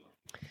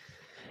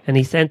 And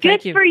he said,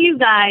 thank you. Good for you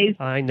guys.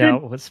 I know.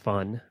 It was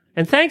fun.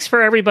 And thanks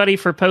for everybody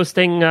for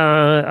posting,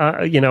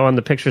 on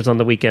the pictures on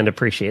the weekend.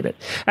 Appreciate it.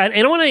 And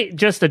I want to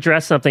just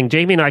address something.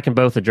 Jamie and I can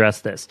both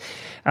address this.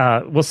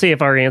 We'll see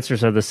if our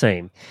answers are the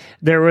same.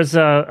 There was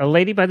a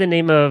lady by the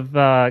name of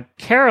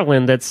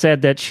Carolyn that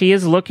said that she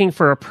is looking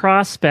for a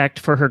prospect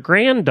for her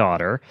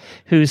granddaughter,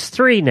 who's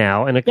 3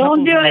 now, in a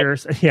couple of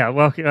years. Yeah,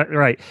 well,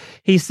 right.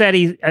 He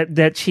said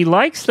that she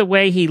likes the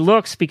way he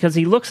looks because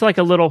he looks like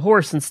a little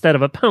horse instead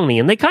of a pony.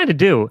 And they kind of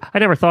do. I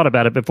never thought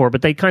about it before,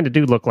 but they kind of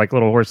do look like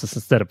little horses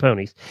instead of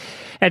ponies.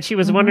 And she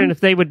was wondering if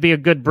they would be a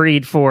good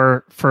breed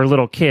for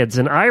little kids.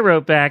 And I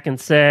wrote back and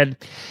said,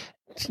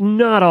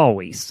 not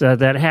always. That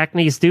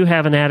Hackneys do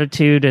have an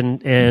attitude,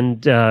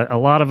 and a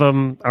lot of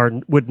them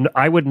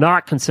I would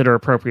not consider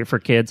appropriate for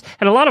kids.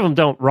 And a lot of them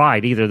don't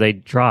ride either; they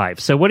drive.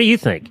 So, what do you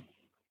think?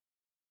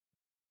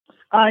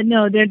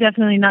 No, they're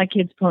definitely not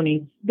kids'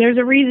 ponies. There's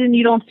a reason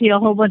you don't see a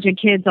whole bunch of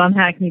kids on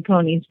Hackney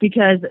ponies,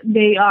 because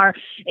they are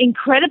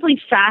incredibly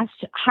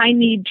fast,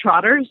 high-need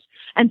trotters.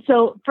 And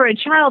so for a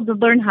child to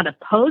learn how to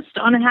post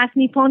on a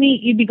Hackney pony,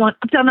 you'd be going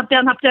up, down, up,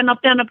 down, up, down,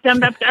 up, down, up,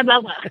 down, up, down,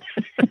 up.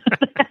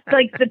 That's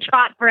like the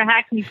trot for a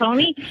Hackney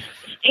pony.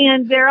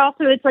 And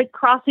it's like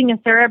crossing a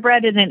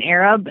thoroughbred and an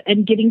Arab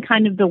and getting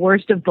kind of the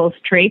worst of both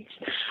traits,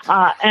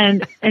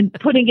 and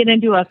putting it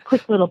into a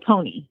quick little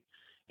pony.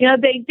 You know,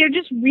 they're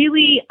just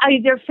really,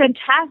 they're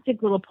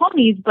fantastic little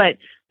ponies, but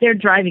they're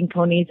driving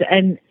ponies.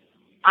 And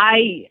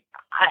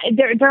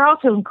they're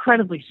also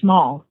incredibly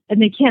small,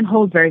 and they can't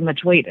hold very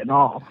much weight at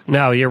all.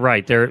 No, you're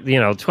right. They're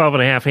 12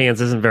 and a half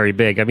hands isn't very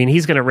big. I mean,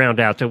 he's going to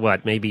round out to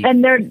what, maybe,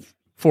 and they're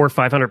 400 or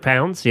 500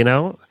 pounds,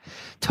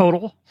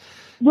 total.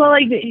 Well,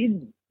 like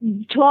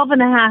 12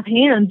 and a half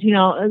hands,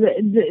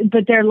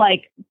 but they're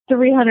like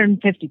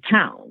 350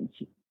 pounds.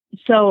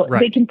 So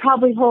They can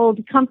probably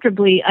hold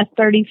comfortably a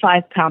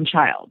 35-pound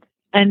child.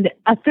 And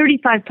a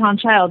 35-pound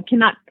child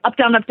cannot up,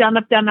 down, up, down,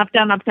 up, down, up,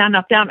 down, up, down,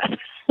 up, down.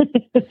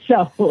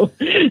 So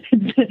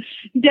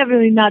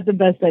definitely not the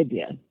best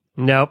idea.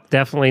 Nope,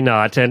 definitely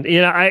not. And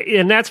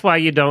and that's why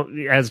you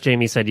don't, as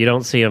Jamie said, you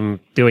don't see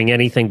them doing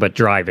anything but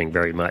driving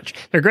very much.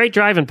 They're great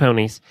driving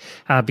ponies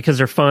because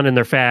they're fun and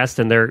they're fast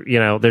and they're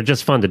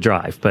just fun to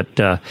drive. But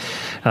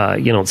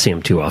you don't see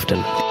them too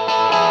often.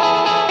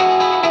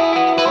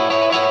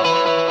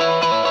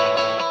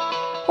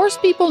 Horse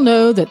people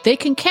know that they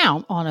can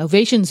count on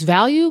Ovation's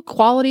value,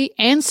 quality,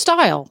 and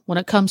style when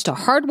it comes to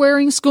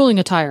hard-wearing schooling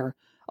attire,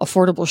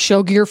 affordable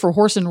show gear for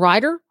horse and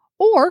rider,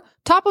 or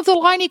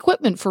top-of-the-line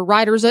equipment for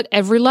riders at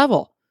every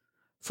level.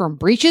 From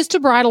breeches to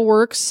bridle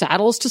work,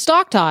 saddles to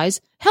stock ties,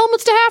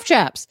 helmets to half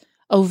chaps,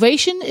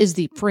 Ovation is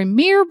the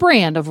premier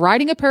brand of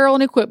riding apparel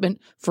and equipment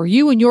for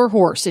you and your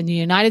horse in the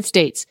United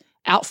States,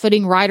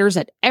 outfitting riders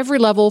at every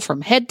level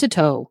from head to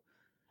toe.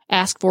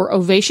 Ask for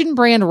Ovation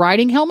brand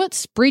riding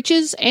helmets,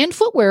 breeches, and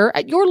footwear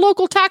at your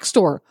local Tack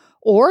store,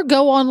 or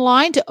go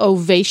online to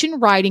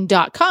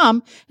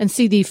ovationriding.com and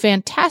see the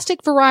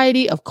fantastic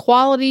variety of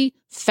quality,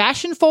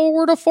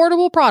 fashion-forward,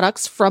 affordable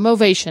products from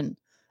Ovation.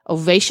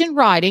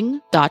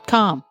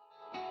 ovationriding.com.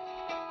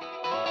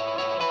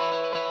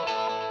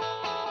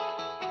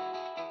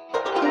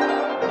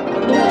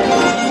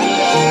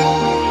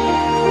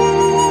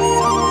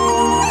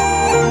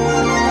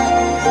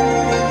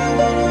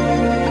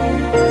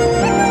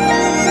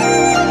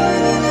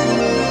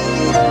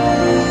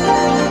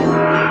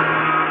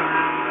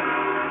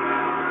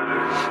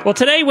 Well,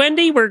 today,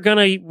 Wendy, we're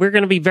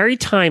gonna be very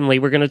timely.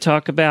 We're gonna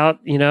talk about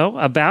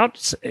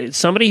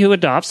somebody who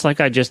adopts, like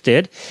I just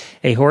did,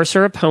 a horse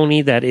or a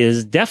pony that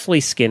is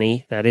definitely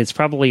skinny. That is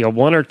probably a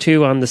 1 or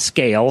 2 on the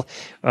scale,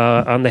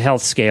 on the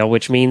health scale,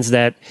 which means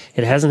that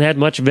it hasn't had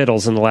much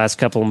victuals in the last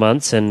couple of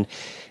months, and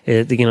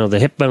the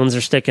hip bones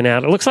are sticking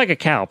out. It looks like a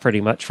cow, pretty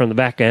much, from the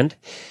back end.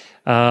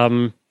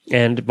 And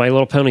my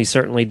little pony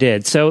certainly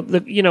did. So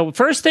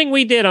first thing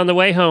we did on the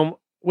way home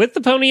with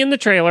the pony in the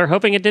trailer,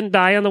 hoping it didn't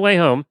die on the way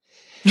home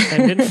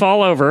and didn't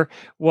fall over,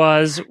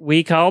 was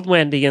we called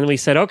Wendy and we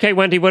said, okay,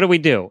 Wendy, what do we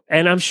do?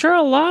 And I'm sure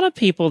a lot of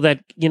people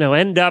that,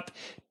 end up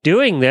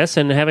doing this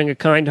and having a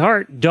kind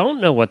heart don't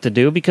know what to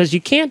do, because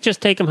you can't just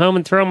take them home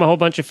and throw them a whole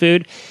bunch of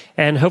food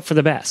and hope for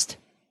the best.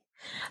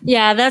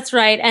 Yeah, that's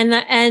right.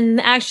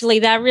 And actually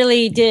that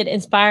really did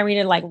inspire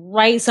me to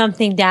write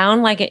something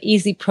down, like an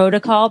easy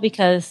protocol,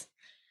 because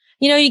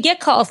you get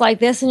calls like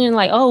this and you're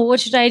like, oh, what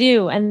should I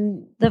do?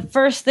 And the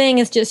first thing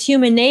is just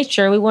human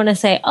nature. We want to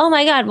say, oh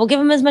my God, we'll give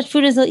them as much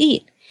food as they'll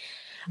eat.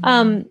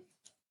 And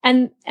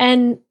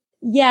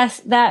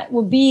yes,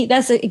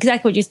 that's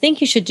exactly what you think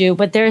you should do.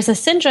 But there's a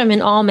syndrome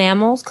in all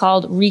mammals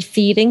called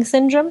refeeding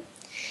syndrome.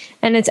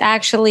 And it's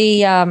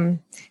actually,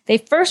 they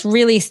first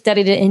really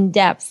studied it in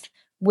depth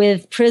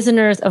with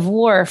prisoners of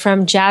war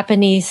from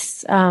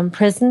Japanese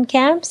prison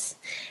camps.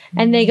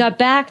 And they got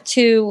back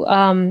to,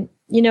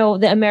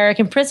 the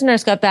American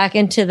prisoners got back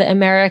into the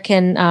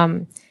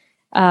American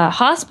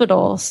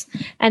hospitals,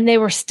 and they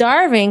were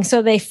starving,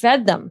 so they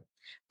fed them.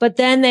 But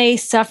then they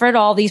suffered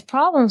all these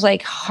problems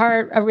like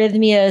heart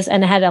arrhythmias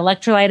and had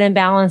electrolyte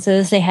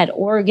imbalances. They had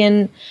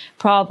organ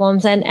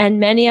problems, and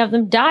many of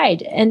them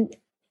died. And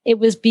it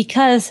was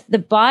because the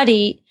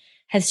body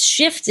has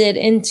shifted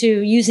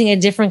into using a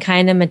different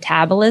kind of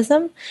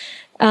metabolism.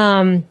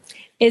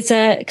 It's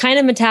a kind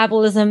of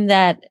metabolism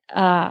that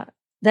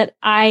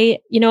I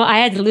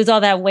had to lose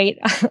all that weight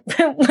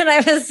when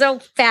I was so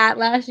fat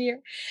last year.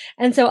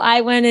 And so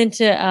I went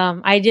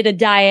into, I did a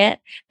diet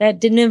that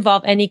didn't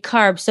involve any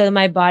carbs. So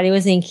my body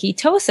was in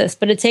ketosis,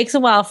 but it takes a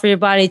while for your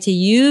body to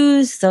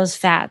use those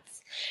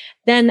fats.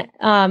 Then,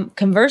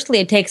 conversely,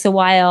 it takes a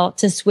while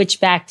to switch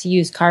back to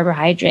use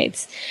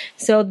carbohydrates.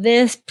 So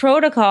this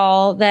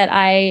protocol that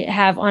I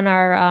have on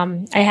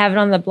I have it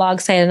on the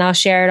blog site, and I'll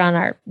share it on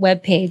our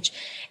webpage,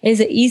 is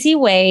an easy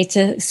way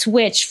to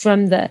switch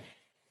from the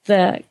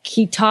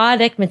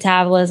ketotic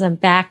metabolism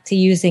back to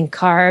using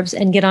carbs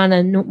and get on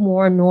a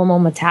more normal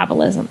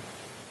metabolism.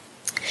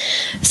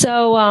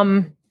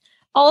 So,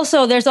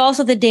 there's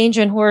also the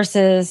danger in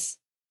horses,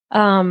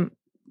 that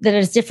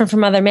is different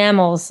from other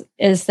mammals,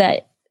 is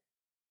that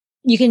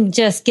you can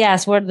just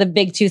guess what are the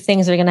big 2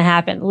 things that are going to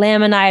happen: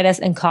 laminitis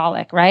and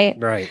colic, right?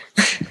 Right.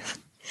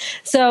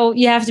 So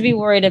you have to be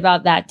worried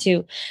about that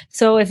too.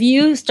 So if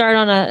you start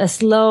on a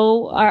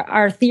slow,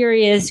 our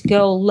theory is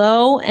go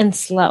low and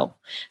slow.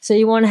 So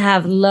you want to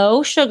have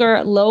low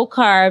sugar, low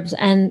carbs,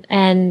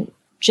 and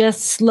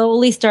just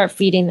slowly start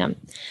feeding them.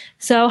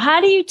 So how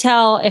do you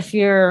tell if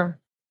you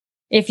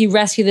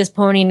rescue this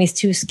pony and he's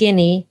too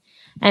skinny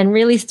and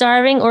really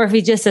starving, or if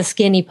he's just a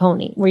skinny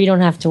pony where you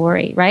don't have to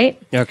worry, right?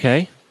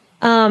 Okay.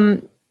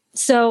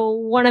 So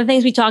one of the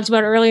things we talked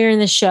about earlier in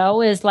the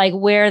show is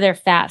where their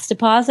fat's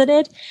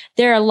deposited.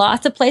 There are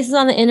lots of places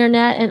on the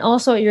internet and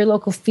also at your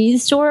local feed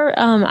store.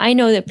 I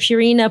know that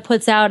Purina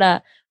puts out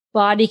a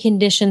body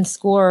condition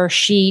score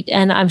sheet,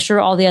 and I'm sure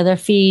all the other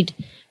feed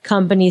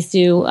companies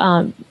do.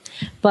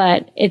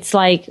 But it's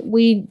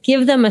we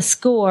give them a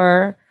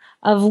score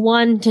of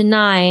 1 to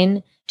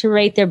 9 to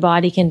rate their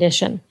body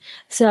condition.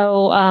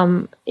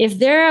 So if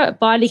they're a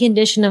body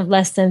condition of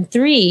less than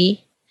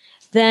 3,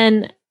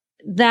 then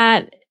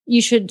that you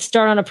should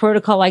start on a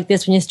protocol like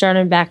this when you start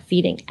on back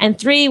feeding. And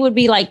 3 would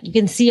be you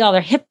can see all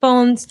their hip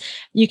bones,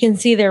 you can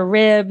see their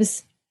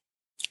ribs,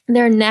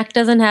 their neck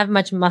doesn't have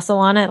much muscle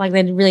on it.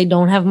 They really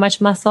don't have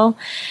much muscle.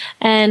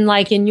 And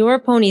in your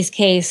pony's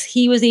case,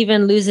 he was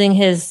even losing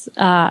his,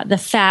 the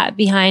fat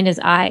behind his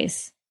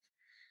eyes.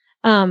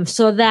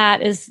 So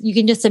that is, you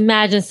can just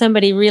imagine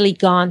somebody really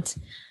gaunt.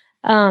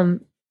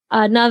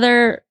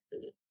 Another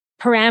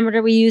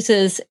parameter we use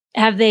is,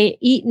 have they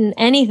eaten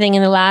anything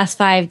in the last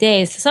 5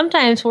 days?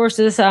 Sometimes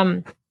horses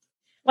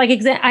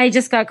I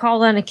just got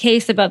called on a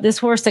case about this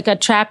horse that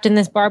got trapped in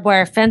this barbed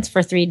wire fence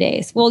for 3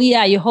 days. Well,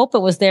 yeah, you hope it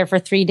was there for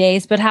 3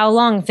 days, but how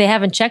long if they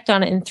haven't checked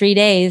on it in 3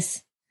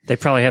 days? They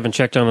probably haven't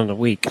checked on it in a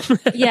week.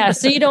 Yeah,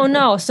 so you don't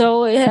know.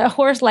 So a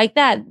horse like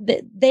that,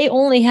 they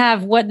only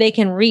have what they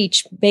can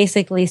reach,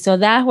 basically. So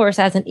that horse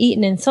hasn't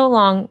eaten in so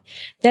long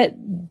that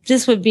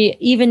this would be,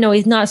 even though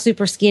he's not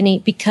super skinny,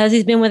 because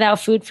he's been without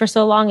food for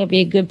so long, it'd be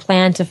a good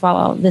plan to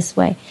follow this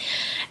way.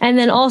 And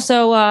then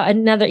also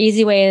another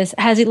easy way is,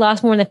 has he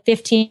lost more than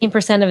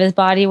 15% of his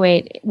body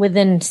weight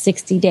within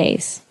 60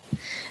 days?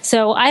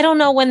 So I don't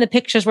know when the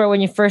pictures were when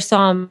you first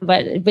saw him,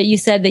 but you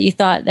said that you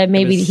thought that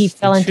maybe he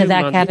fell into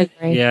that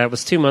category. Yeah, it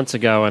was 2 months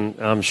ago, and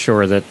I'm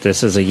sure that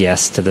this is a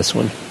yes to this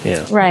one.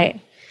 Yeah. Right.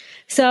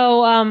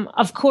 So,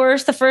 of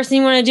course, the first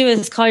thing you want to do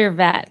is call your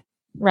vet,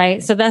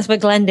 right? So that's what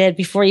Glenn did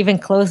before he even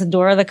closed the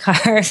door of the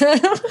car.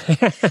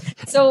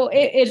 So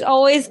it's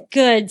always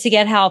good to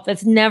get help.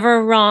 It's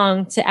never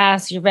wrong to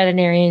ask your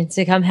veterinarian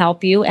to come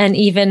help you and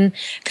even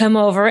come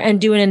over and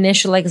do an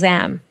initial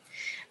exam.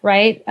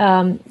 Right.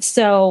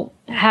 So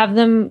have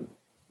them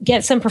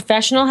get some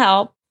professional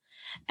help.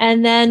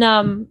 And then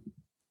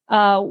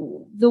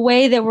the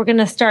way that we're going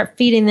to start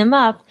feeding them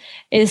up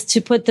is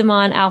to put them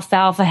on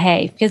alfalfa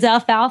hay, because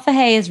alfalfa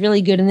hay is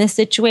really good in this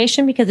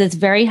situation because it's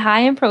very high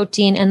in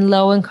protein and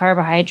low in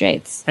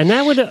carbohydrates. And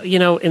that would,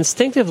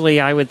 instinctively,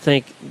 I would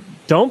think,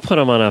 don't put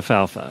them on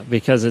alfalfa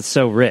because it's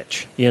so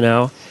rich,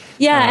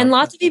 Yeah, and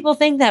lots of people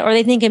think that, or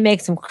they think it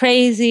makes them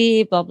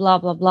crazy, blah, blah,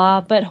 blah,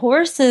 blah. But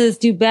horses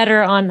do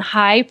better on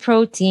high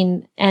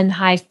protein and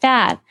high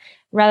fat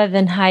rather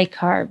than high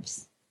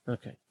carbs.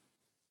 Okay.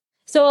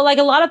 So like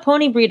a lot of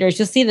pony breeders,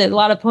 you'll see that a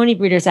lot of pony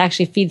breeders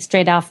actually feed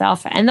straight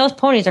alfalfa. And those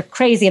ponies are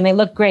crazy and they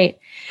look great.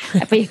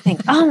 But you think,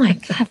 oh my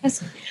God.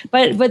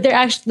 But they're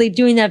actually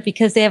doing that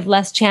because they have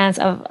less chance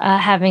of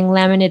having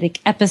laminitic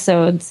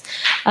episodes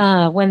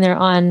when they're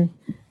on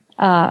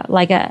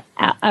like a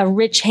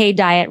rich hay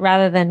diet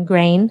rather than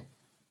grain.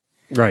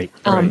 Right.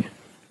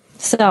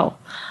 So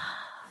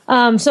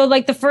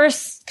like the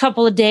first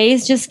couple of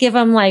days, just give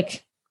them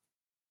like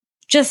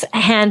just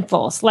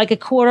handfuls, like a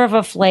quarter of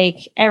a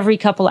flake every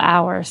couple of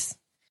hours,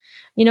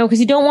 because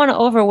you don't want to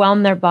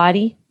overwhelm their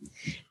body.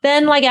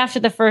 Then like after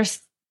the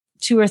first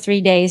 2 or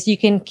 3 days, you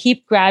can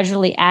keep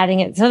gradually adding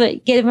it. So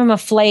that give them a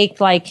flake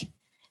like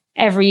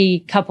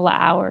every couple of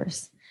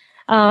hours.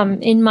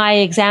 In my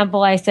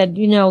example, I said,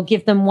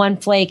 give them 1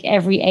 flake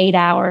every 8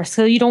 hours.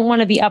 So you don't want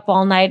to be up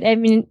all night. I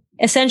mean,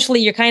 essentially,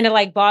 you're kind of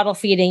like bottle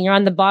feeding. You're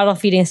on the bottle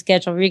feeding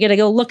schedule. You're going to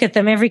go look at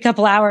them every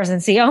couple hours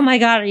and see, oh my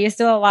God, are you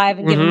still alive?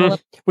 And give them a little.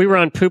 We were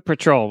on poop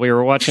patrol. We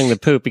were watching the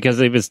poop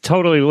because it was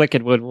totally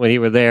liquid when we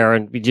were there.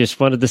 And we just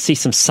wanted to see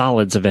some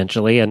solids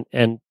eventually.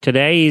 And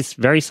today he's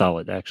very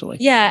solid, actually.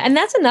 Yeah. And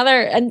that's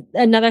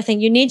another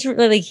thing. You need to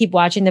really keep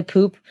watching the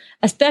poop,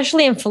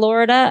 especially in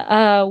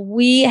Florida.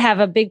 We have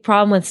a big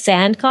problem with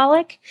sand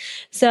colic.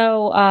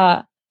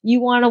 So, you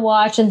want to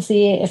watch and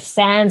see if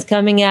sand's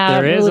coming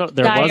out. There was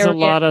a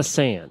lot of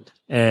sand.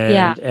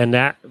 And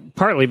that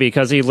partly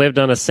because he lived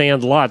on a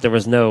sand lot. There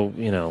was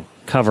no,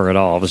 cover at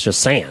all. It was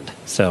just sand.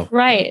 So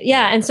right.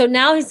 Yeah. And so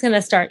now he's going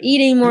to start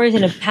eating more. He's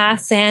going to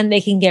pass sand.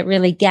 They can get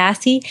really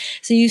gassy.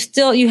 So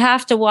you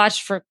have to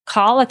watch for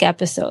colic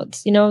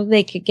episodes.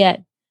 They could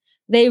get,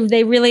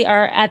 they really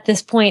are at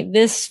this point.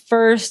 This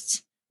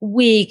first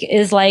week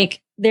is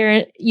like,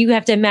 you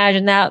have to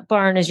imagine that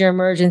barn is your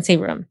emergency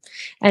room,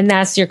 and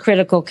that's your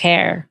critical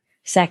care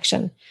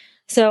section.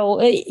 So,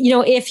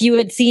 if you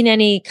had seen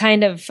any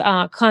kind of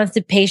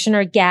constipation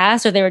or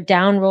gas, or they were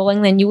down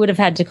rolling, then you would have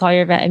had to call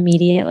your vet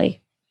immediately.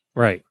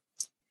 Right.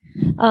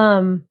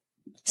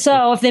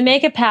 So if they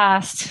make it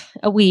past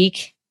a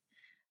week,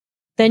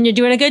 then you're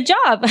doing a good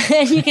job,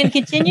 and you can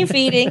continue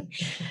feeding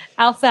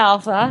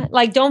alfalfa.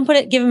 Like, don't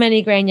give them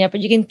any grain yet,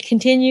 but you can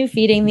continue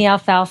feeding the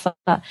alfalfa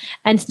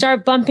and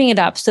start bumping it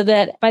up so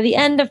that by the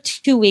end of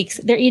 2 weeks,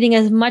 they're eating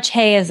as much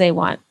hay as they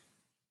want.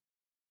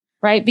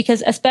 Right?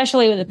 Because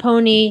especially with a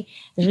pony,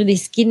 it's really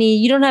skinny.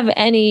 You don't have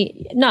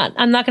any,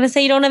 I'm not going to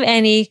say you don't have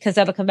any, because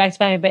that'll come back to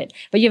bite me,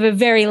 but you have a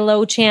very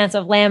low chance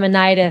of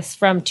laminitis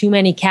from too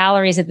many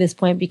calories at this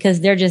point,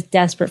 because they're just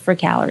desperate for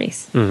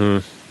calories.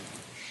 Mm-hmm.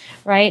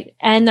 Right.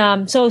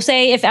 And so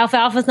say if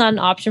alfalfa is not an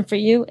option for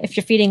you, if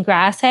you're feeding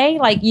grass hay,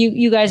 like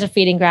you guys are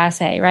feeding grass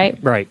hay,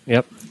 right? Right.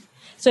 Yep.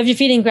 So if you're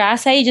feeding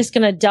grass hay, you're just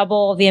going to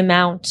double the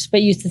amount,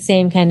 but use the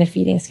same kind of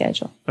feeding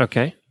schedule.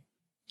 Okay.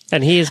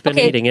 And he has been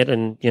eating it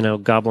and,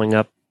 gobbling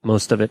up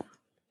most of it.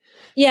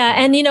 Yeah.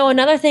 And,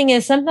 another thing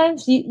is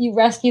sometimes you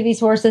rescue these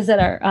horses that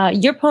are,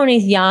 your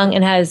pony's young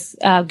and has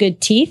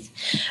good teeth.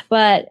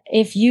 But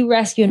if you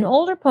rescue an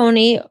older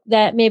pony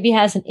that maybe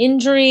has an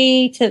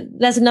injury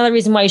that's another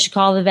reason why you should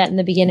call the vet in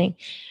the beginning.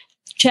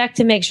 Check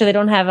to make sure they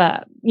don't have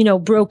a,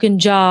 broken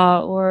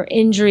jaw or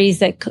injuries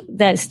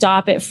that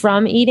stop it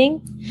from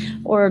eating,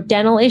 or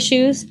dental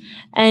issues.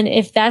 And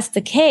if that's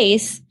the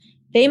case,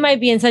 they might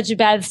be in such a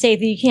bad state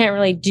that you can't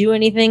really do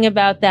anything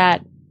about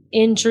that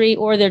injury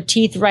or their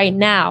teeth right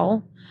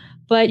now.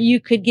 but you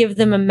could give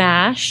them a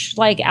mash,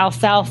 like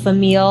alfalfa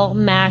meal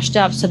mashed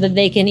up so that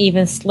they can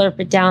even slurp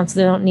it down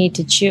so they don't need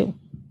to chew.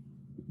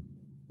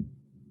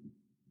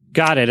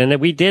 Got it.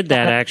 And we did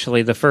that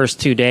actually the first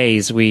 2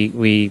 days.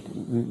 We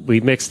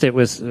mixed it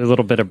with a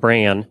little bit of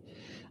bran.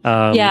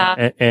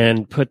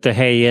 And put the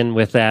hay in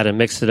with that and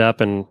mixed it up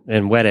and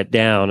wet it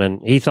down.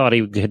 And he thought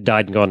he had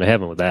died and gone to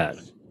heaven with that.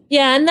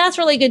 Yeah, and that's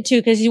really good too,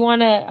 because you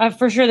want to,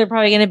 for sure, they're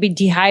probably going to be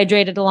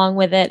dehydrated along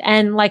with it.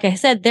 And like I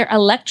said, their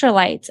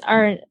electrolytes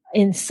are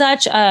in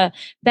such a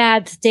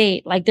bad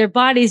state. Like their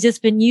body's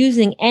just been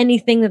using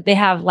anything that they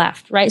have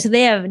left, right? So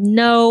they have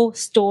no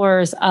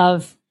stores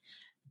of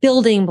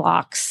building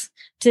blocks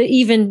to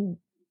even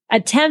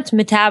attempt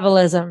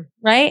metabolism,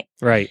 right?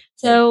 Right.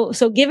 So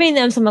giving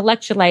them some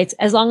electrolytes,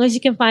 as long as you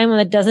can find one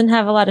that doesn't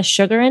have a lot of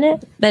sugar in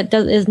it,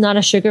 is not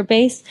a sugar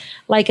base,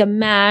 like a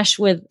mash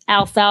with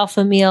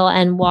alfalfa meal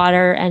and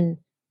water and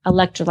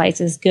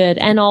electrolytes is good.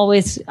 And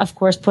always, of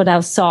course, put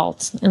out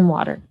salt and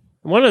water.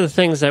 One of the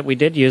things that we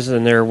did use,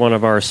 and they're one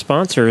of our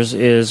sponsors,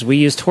 is we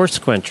used Horse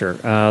Quencher,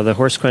 the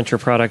Horse Quencher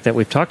product that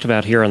we've talked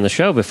about here on the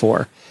show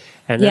before.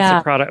 And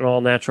that's a product, an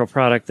all-natural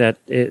product that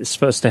is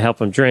supposed to help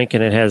them drink,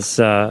 and it has,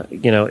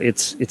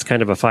 it's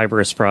kind of a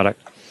fibrous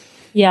product.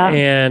 Yeah.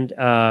 And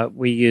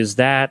we used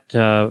that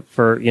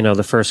for,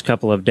 the first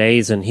couple of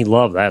days, and he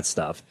loved that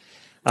stuff.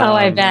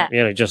 I bet.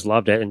 He just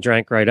loved it and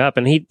drank right up.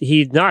 And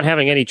he's not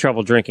having any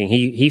trouble drinking.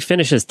 He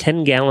finishes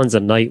 10 gallons a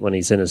night when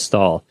he's in his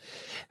stall,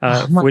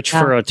 which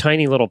for a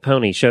tiny little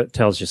pony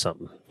tells you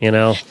something,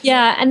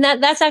 Yeah, and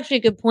that's actually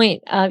a good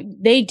point.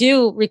 They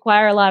do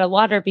require a lot of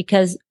water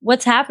because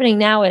what's happening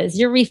now is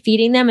you're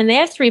refeeding them and they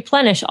have to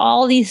replenish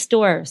all these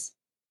stores.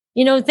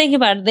 Think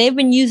about it. They've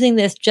been using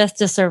this just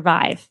to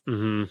survive.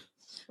 Mm-hmm.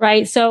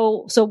 Right.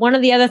 So one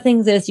of the other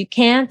things is you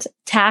can't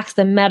tax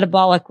them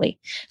metabolically.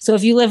 So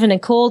if you live in a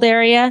cold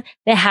area,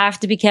 they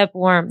have to be kept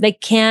warm. They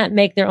can't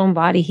make their own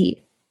body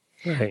heat.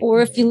 Right.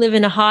 Or if you live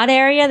in a hot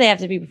area, they have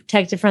to be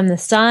protected from the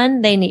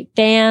sun. They need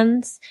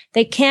fans.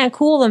 They can't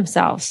cool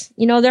themselves.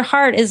 Their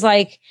heart is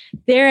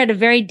they're at a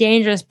very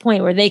dangerous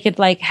point where they could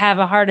have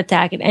a heart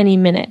attack at any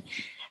minute.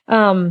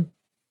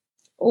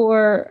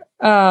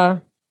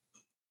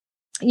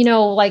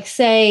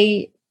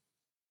 Say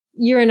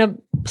you're in a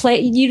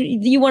place,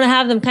 you want to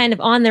have them kind of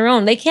on their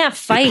own. They can't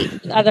fight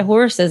with other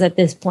horses at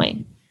this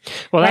point.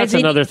 Well, that's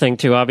another thing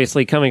too.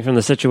 Obviously, coming from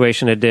the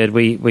situation it did,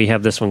 we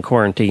have this one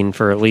quarantined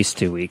for at least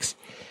 2 weeks.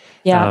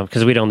 Yeah,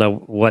 because we don't know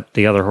what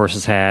the other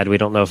horses had. We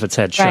don't know if it's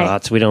had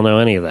shots. We don't know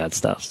any of that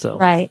stuff. So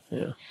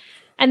yeah,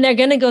 and they're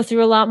going to go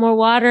through a lot more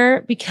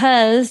water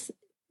because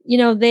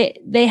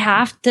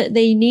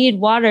they need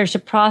water to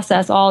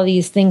process all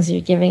these things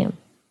you're giving them.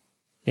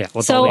 Yeah.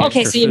 So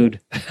food.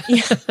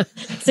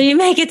 So you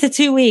make it to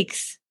 2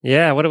 weeks.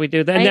 Yeah. What do we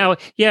do then? Right?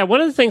 Now, one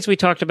of the things we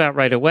talked about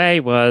right away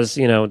was,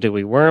 do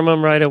we worm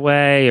them right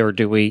away, or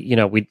do we,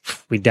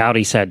 we doubt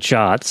he's had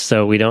shots,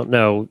 so we don't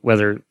know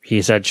whether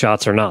he's had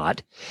shots or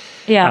not.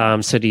 Yeah.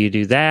 So do you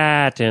do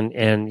that? And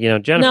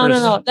Jennifer.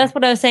 No. That's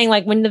what I was saying.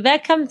 Like when the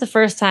vet comes the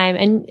first time,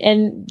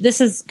 and this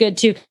is good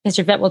too, because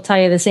your vet will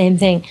tell you the same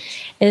thing,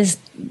 is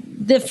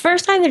the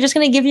first time they're just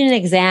going to give you an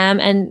exam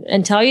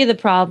and tell you the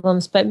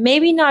problems, but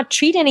maybe not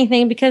treat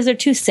anything because they're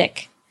too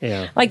sick.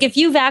 Yeah. Like if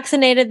you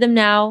vaccinated them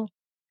now,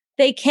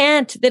 they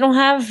don't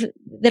have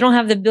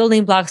the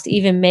building blocks to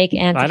even make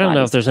antibodies. I don't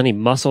know if there's any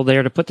muscle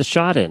there to put the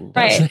shot in.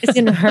 Right. It's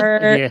going to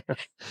hurt. Yeah.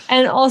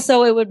 And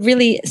also it would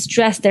really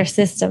stress their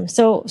system.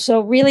 So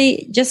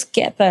really just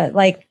get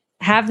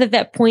have the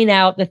vet point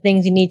out the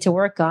things you need to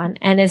work on.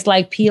 And it's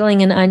like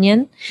peeling an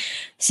onion.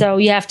 So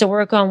you have to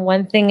work on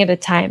one thing at a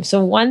time.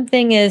 So one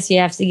thing is you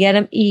have to get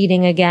him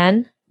eating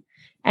again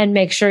and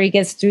make sure he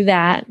gets through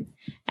that.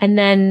 And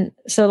then,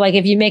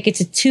 if you make it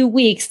to 2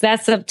 weeks,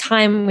 that's the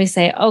time when we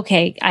say,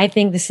 okay, I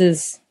think this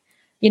is,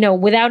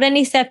 without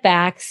any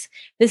setbacks,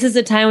 this is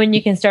the time when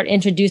you can start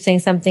introducing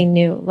something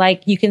new.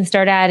 Like you can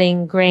start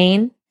adding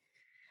grain.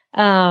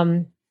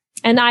 And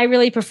I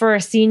really prefer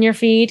a senior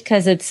feed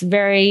because it's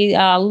very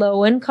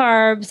low in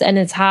carbs and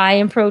it's high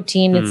in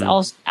protein. It's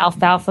also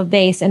alfalfa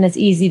based and it's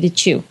easy to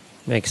chew.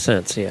 Makes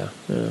sense. Yeah.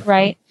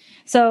 Right.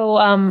 So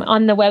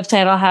on the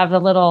website, I'll have a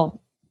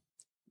little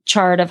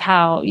chart of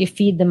how you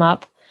feed them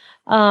up.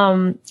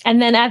 And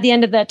then at the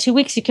end of that 2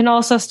 weeks, you can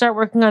also start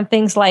working on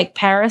things like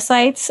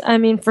parasites. I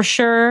mean, for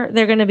sure,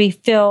 they're going to be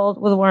filled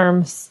with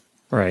worms.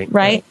 Right.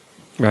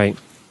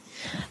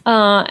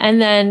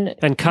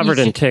 And covered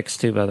in ticks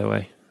too, by the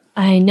way.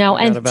 I know.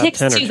 And ticks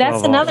too.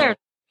 That's another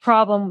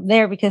problem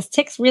there because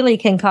ticks really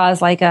can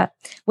cause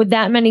with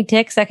that many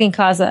ticks, that can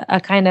cause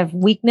a kind of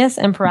weakness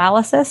and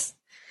paralysis.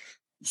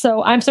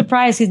 So I'm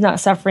surprised he's not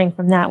suffering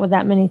from that with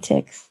that many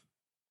ticks.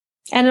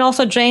 And it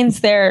also drains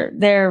their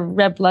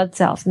red blood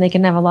cells, and they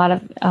can have a lot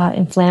of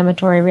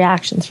inflammatory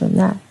reactions from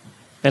that.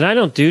 And I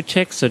don't do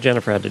ticks, so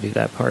Jennifer had to do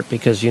that part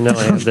because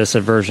I have this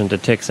aversion to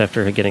ticks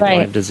after getting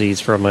Lyme disease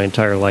for my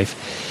entire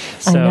life.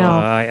 So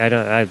I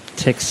don't.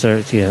 Ticks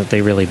are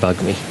they really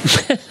bug me.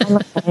 I'm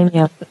not blaming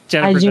you.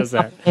 Jennifer does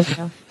that.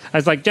 I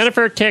was like,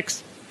 Jennifer,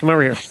 ticks, come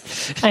over here.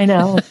 I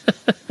know.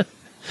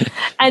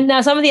 And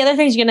now some of the other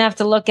things you're going to have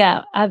to look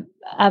at out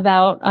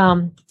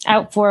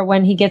for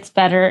when he gets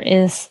better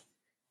is,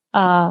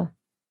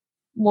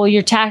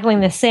 you're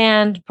tackling the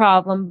sand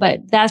problem,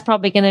 but that's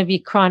probably going to be a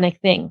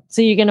chronic thing.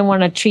 So you're going to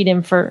want to treat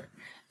him for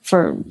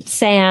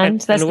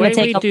sand. That's going to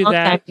take a long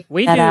time to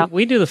get that out.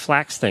 We do the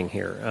flax thing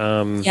here.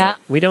 Yeah.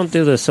 We don't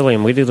do the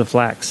psyllium. We do the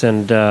flax,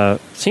 and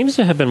seems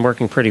to have been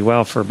working pretty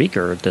well for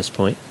Beaker at this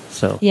point.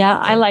 So yeah,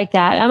 I like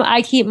that.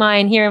 I keep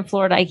mine here in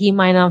Florida. I keep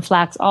mine on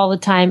flax all the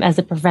time as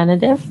a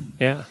preventative.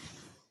 Yeah,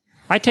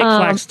 I take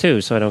flax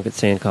too, so I don't get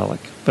sand colic.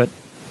 But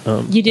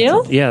you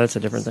do? That's a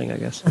different thing, I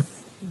guess.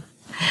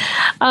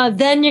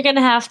 Then you're going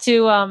to have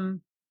to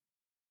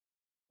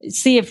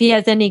see if he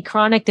has any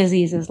chronic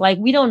diseases. Like,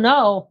 we don't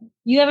know.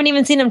 You haven't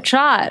even seen him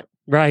trot.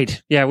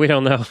 Right. Yeah, we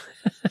don't know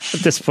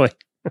at this point.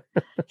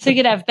 So he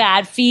could have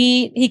bad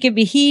feet. He could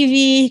be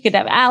heavy. He could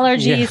have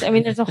allergies. Yeah. I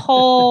mean, there's a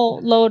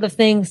whole load of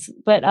things,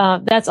 but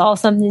that's all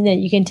something that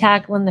you can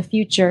tackle in the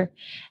future.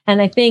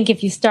 And I think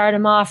if you start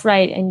him off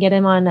right and get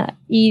him on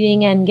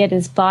eating and get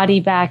his body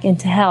back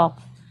into health,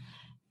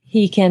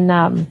 he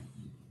can,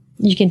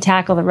 you can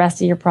tackle the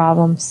rest of your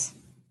problems.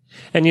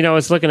 And, I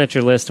was looking at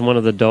your list, and one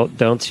of the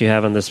don'ts you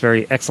have on this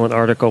very excellent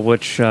article,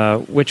 which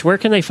where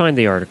can they find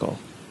the article?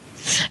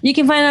 You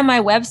can find it on my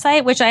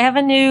website, which I have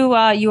a new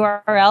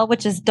URL,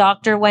 which is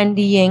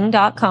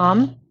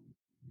drwendyying.com.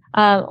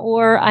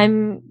 Or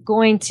I'm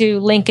going to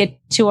link it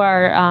to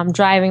our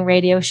driving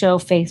radio show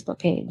Facebook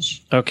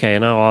page. Okay,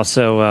 and I'll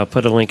also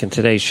put a link in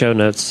today's show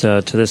notes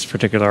to this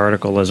particular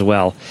article as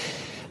well.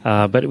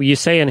 But you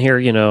say in here,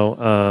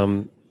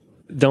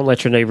 don't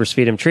let your neighbors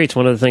feed him treats.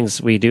 One of the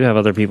things we do have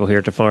other people here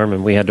at the farm,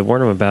 and we had to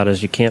warn them about,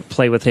 is you can't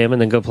play with him and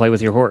then go play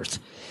with your horse.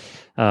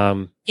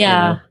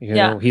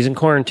 He's in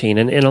quarantine.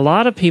 And a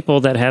lot of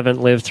people that haven't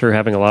lived through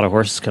having a lot of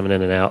horses coming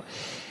in and out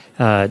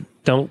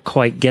don't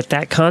quite get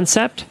that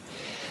concept.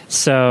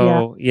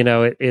 So,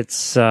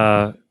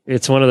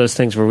 it's one of those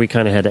things where we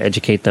kind of had to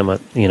educate them,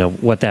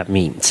 what that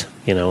means,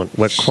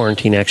 what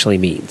quarantine actually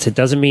means. It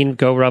doesn't mean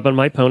go rub on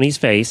my pony's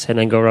face and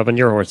then go rub on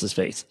your horse's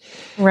face.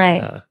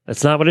 Right.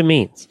 That's not what it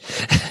means.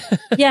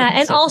 Yeah.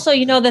 And also,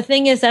 the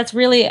thing is, that's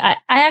really, I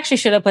actually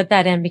should have put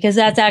that in because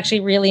that's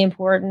actually really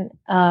important.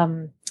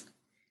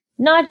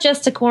 Not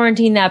just to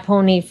quarantine that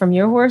pony from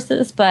your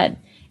horses, but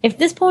if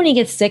this pony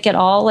gets sick at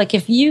all, like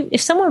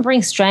if someone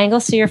brings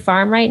strangles to your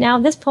farm right now,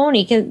 this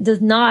pony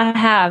does not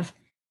have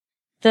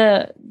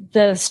the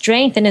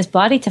strength in his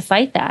body to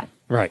fight that.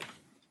 Right.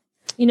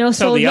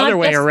 So the other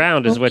way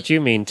around is what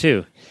you mean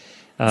too.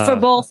 For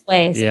both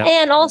ways. Yeah.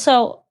 And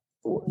also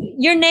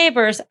your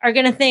neighbors are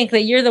going to think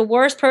that you're the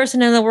worst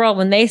person in the world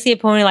when they see a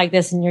pony like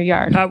this in your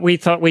yard. We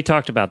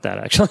talked about that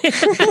actually.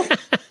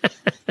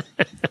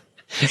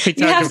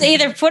 You have to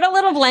either put a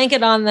little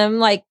blanket on them,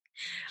 like,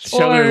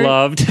 show they're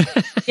loved.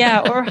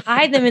 or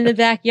hide them in the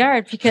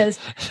backyard because,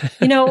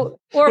 or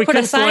we put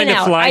a sign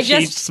out. Fly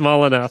sheet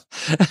small enough.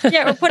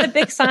 Or put a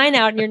big sign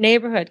out in your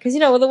neighborhood. Because,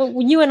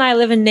 when you and I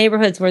live in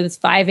neighborhoods where there's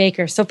 5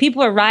 acres, so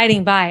people are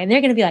riding by and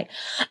they're going to be like,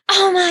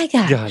 oh my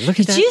God, look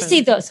at did you see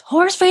those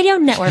Horse Radio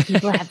Network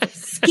people have this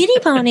skinny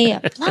pony,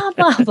 blah,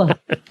 blah, blah.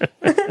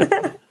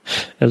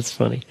 That's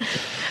funny.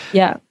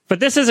 Yeah. But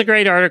this is a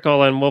great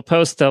article, and we'll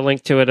post a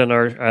link to it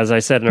as I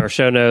said, in our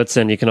show notes,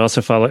 and you can also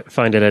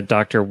find it at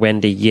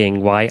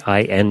drwendyying,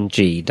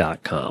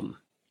 YING.com.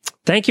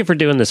 Thank you for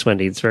doing this,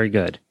 Wendy. It's very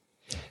good.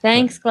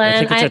 Thanks,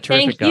 Glenn.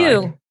 Thank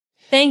you.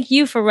 Thank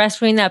you for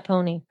rescuing that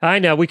pony. I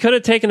know. We could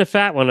have taken a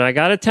fat one. I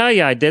got to tell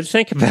you, I did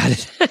think about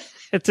it.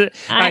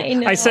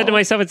 I said to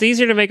myself, it's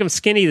easier to make them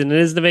skinny than it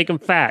is to make them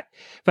fat.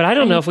 But I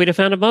don't know if we'd have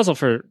found a muzzle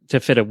to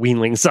fit a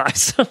weanling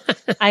size.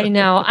 I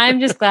know. I'm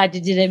just glad you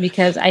did it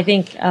because I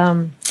think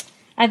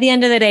at the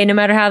end of the day, no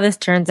matter how this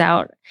turns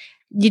out,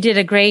 you did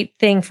a great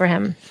thing for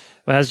him.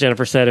 Well, as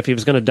Jennifer said, if he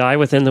was going to die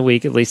within the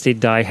week, at least he'd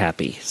die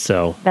happy.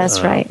 So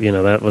that's right.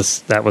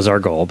 That was our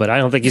goal. But I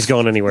don't think he's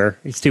going anywhere.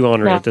 He's too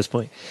ornery at this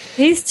point.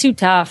 He's too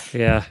tough.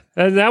 Yeah.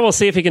 And now we'll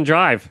see if he can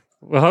drive.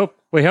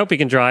 We hope he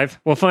can drive.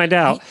 We'll find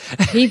out.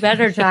 He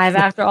better drive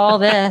after all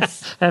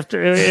this.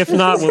 If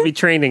not, we'll be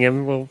training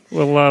him.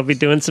 We'll be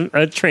doing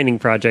a training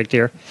project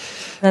here.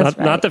 That's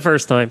right. Not the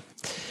first time.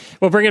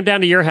 We'll bring him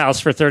down to your house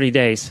for 30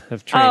 days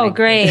of training. Oh,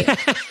 great.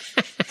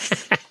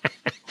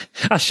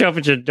 I'll show up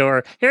at your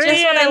door. Here Just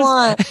he is. what I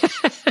want.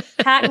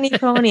 Hackney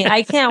pony.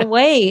 I can't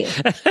wait.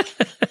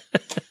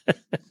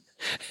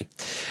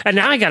 And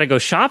now I got to go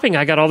shopping.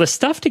 I got all this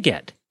stuff to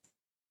get.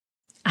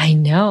 I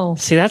know.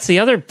 See, that's the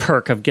other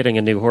perk of getting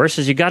a new horse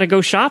is you got to go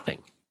shopping.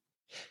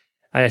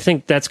 I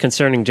think that's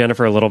concerning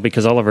Jennifer a little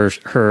because all of her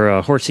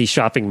horsey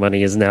shopping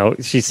money is now,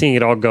 she's seeing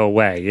it all go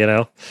away,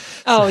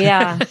 Oh,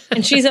 yeah.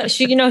 And she's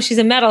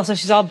a metal, so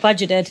she's all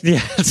budgeted.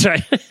 Yeah, that's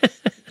right.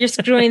 You're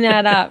screwing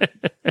that up.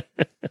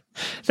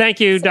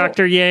 Thank you,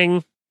 Dr.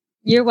 Ying.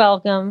 You're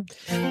welcome.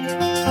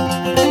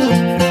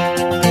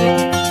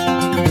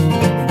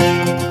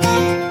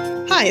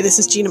 Hi, this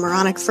is Gina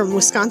Moronic from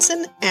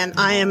Wisconsin, and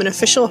I am an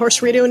official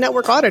Horse Radio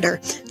Network auditor.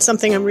 It's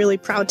something I'm really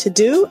proud to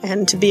do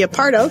and to be a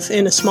part of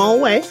in a small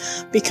way,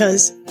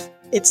 because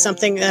it's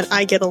something that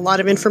I get a lot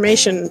of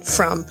information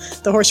from.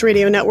 The Horse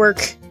Radio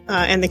Network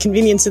and the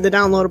convenience of the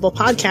downloadable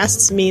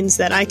podcasts means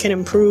that I can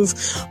improve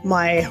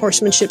my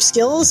horsemanship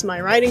skills,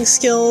 my riding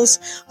skills,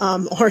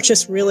 or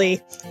just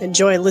really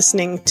enjoy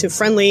listening to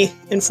friendly,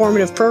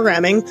 informative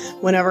programming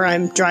whenever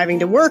I'm driving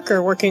to work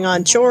or working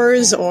on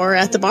chores or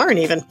at the barn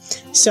even.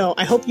 So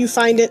I hope you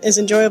find it as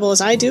enjoyable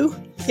as I do.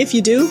 If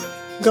you do,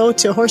 go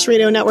to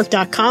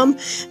horseradionetwork.com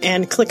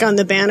and click on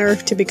the banner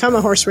to become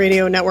a Horse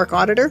Radio Network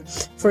auditor.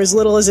 For as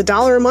little as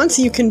 $1 a month,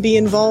 you can be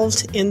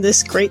involved in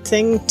this great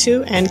thing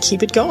too and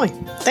keep it going.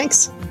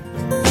 Thanks.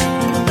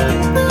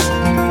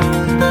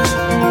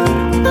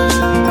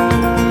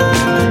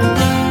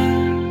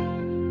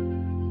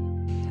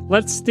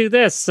 Let's do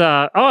this.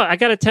 I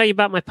got to tell you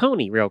about my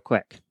pony real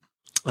quick.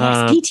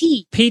 Yes,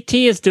 PT. PT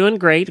is doing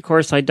great. Of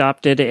course, I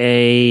adopted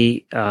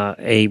a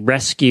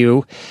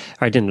rescue.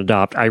 I didn't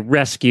adopt. I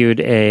rescued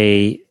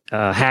a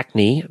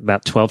Hackney,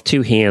 about 12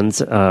 two hands,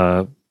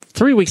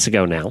 3 weeks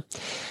ago now.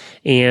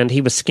 And he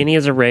was skinny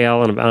as a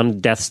rail and on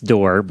death's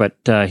door, but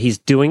he's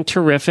doing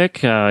terrific.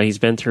 He's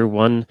been through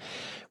one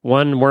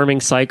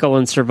worming cycle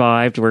and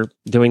survived. We're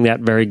doing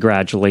that very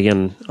gradually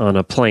and on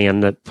a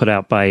plan that put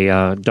out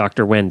by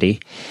Dr. Wendy.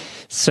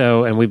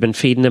 So, and we've been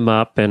feeding him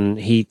up, and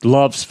he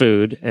loves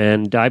food.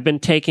 And I've been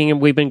taking him.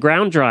 We've been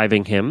ground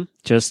driving him.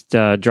 Just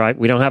drive.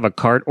 We don't have a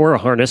cart or a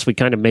harness. We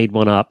kind of made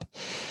one up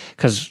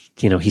because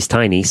he's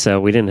tiny, so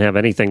we didn't have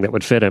anything that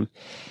would fit him.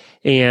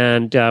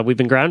 And we've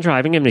been ground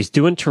driving him. And he's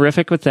doing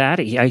terrific with that.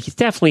 He's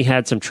definitely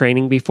had some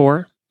training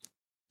before.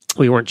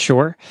 We weren't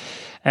sure.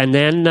 And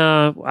then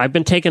I've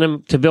been taking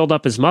him to build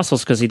up his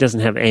muscles because he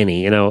doesn't have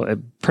any.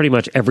 Pretty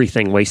much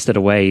everything wasted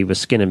away with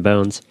skin and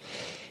bones.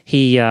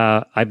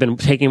 I've been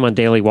taking him on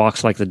daily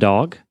walks like the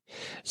dog.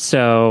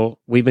 So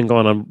we've been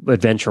going on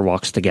adventure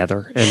walks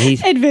together, and he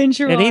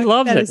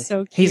loves it.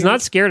 So he's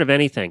not scared of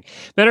anything.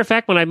 Matter of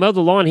fact, when I mow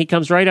the lawn, he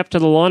comes right up to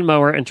the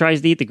lawnmower and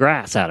tries to eat the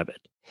grass out of it.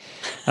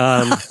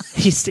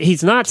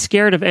 He's not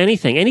scared of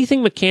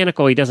anything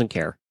mechanical. He doesn't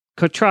care.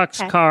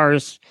 Trucks,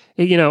 cars,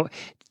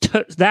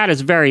 that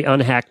is very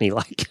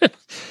un-Hackney-like.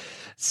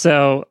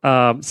 So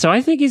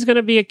I think he's going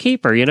to be a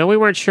keeper. We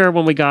weren't sure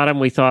when we got him.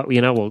 We thought,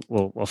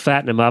 we'll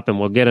fatten him up and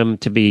we'll get him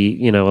to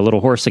be, a little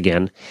horse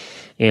again.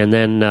 And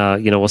then,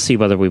 we'll see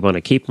whether we want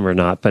to keep him or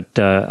not. But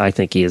I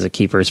think he is a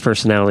keeper. His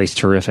personality is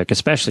terrific,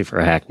 especially for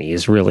a Hackney.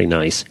 He's really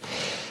nice.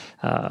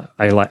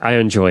 I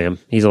enjoy him.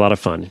 He's a lot of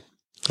fun,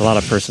 a lot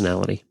of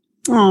personality.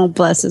 Oh,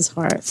 bless his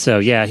heart. So,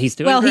 yeah, he's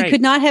doing great. He could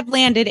not have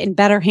landed in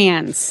better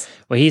hands.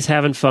 Well, he's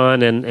having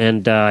fun,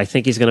 and I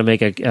think he's going to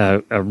make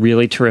a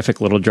really terrific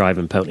little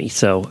driving pony.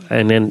 So,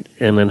 and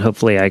then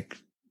hopefully I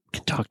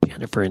can talk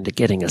Jennifer into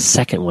getting a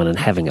second one and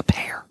having a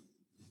pair.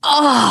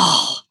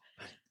 Oh,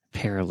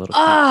 pair of little.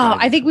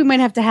 I think we might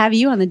have to have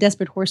you on the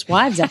Desperate Horse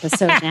Wives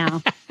episode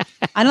now.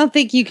 I don't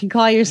think you can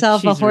call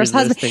yourself a horse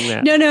husband.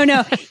 That.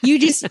 No.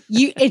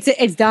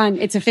 It's done.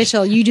 It's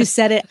official. You just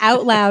said it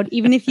out loud,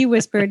 even if you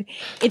whispered.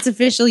 It's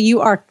official.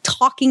 You are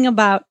talking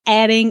about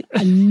adding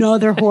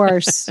another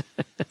horse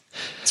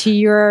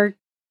to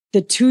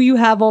the two you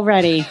have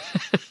already.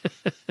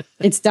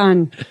 It's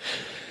done.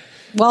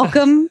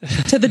 Welcome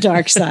to the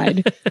dark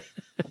side.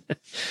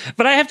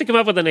 But I have to come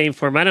up with a name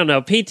for him. I don't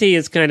know. PT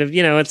is kind of,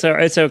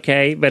 it's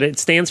okay, but it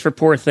stands for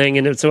poor thing,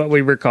 and it's what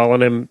we were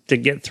calling him to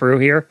get through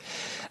here,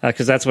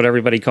 because that's what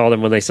everybody called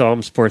him when they saw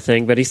him, poor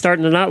thing. But he's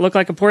starting to not look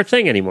like a poor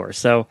thing anymore.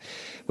 So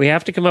we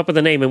have to come up with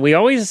a name. And we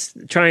always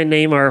try and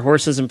name our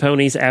horses and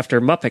ponies after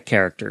Muppet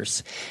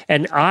characters.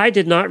 And I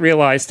did not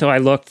realize till I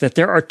looked that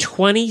there are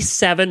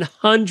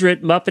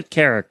 2,700 Muppet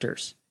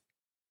characters.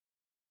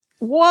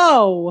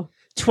 Whoa.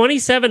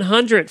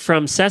 2,700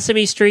 from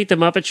Sesame Street, The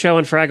Muppet Show,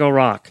 and Fraggle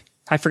Rock.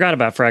 I forgot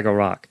about Fraggle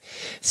Rock.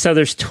 So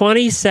there's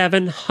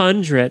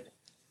 2,700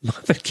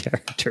 Muppet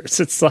characters.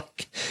 It's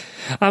like,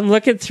 I'm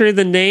looking through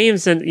the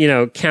names and,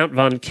 Count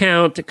Von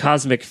Count,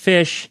 Cosmic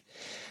Fish.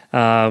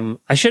 I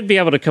should be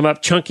able to come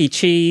up Chunky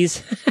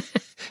Cheese.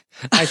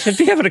 I should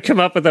be able to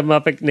come up with a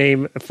Muppet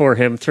name for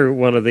him through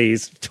one of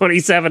these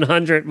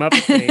 2,700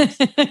 Muppet names.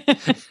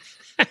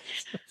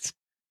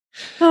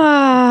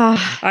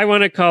 I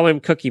want to call him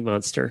Cookie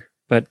Monster.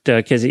 But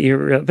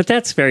but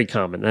that's very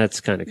common.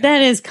 That's kind of common.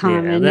 That is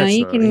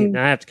common.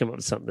 I have to come up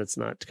with something that's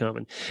not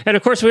common. And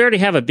of course, we already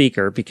have a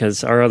Beaker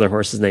because our other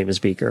horse's name is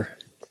Beaker.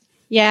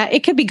 Yeah, it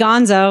could be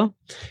Gonzo.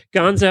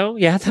 Gonzo,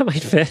 yeah, that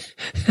might fit.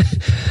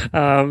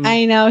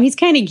 I know he's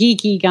kind of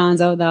geeky,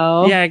 Gonzo,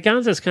 though. Yeah,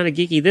 Gonzo's kind of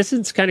geeky. This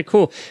is kind of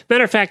cool.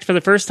 Matter of fact, for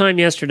the first time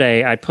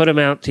yesterday, I put him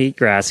out to eat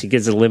grass. He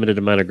gets a limited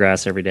amount of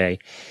grass every day,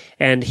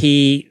 and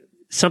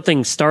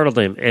something startled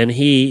him, and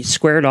he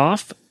squared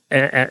off.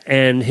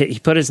 And he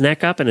put his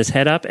neck up and his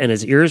head up and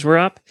his ears were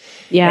up.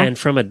 Yeah. And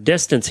from a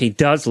distance, he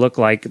does look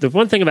like, the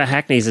one thing about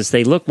Hackneys is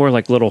they look more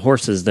like little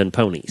horses than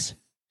ponies.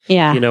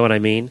 Yeah. You know what I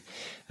mean?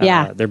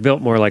 Yeah. They're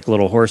built more like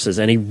little horses,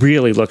 and he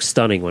really looked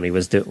stunning when he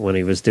was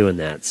doing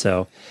that.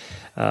 So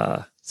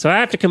I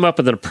have to come up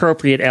with an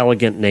appropriate,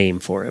 elegant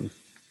name for him.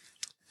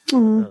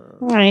 All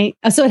right.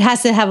 So it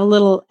has to have a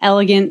little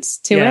elegance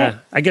to it.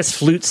 I guess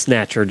Flute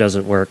Snatcher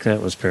doesn't work.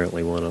 That was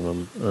apparently one of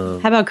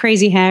them. How about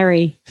Crazy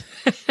Harry?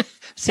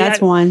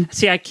 That's one.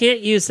 See, I can't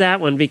use that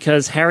one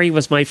because Harry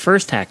was my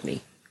first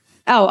Hackney.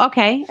 Oh,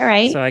 okay. All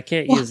right. So I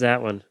can't use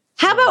that one.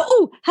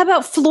 How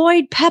about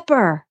Floyd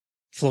Pepper?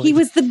 Floyd. He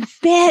was the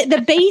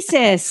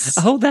bassist.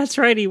 Oh, that's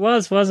right. He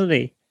was, wasn't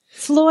he?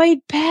 Floyd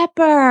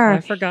Pepper.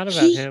 I forgot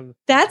about him.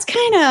 That's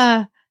kind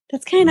of,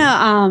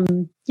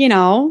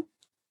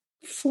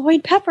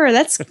 Floyd Pepper.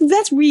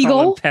 That's regal.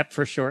 Call him Pep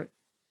for short.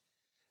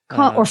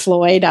 Or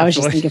Floyd. I was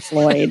just thinking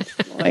Floyd.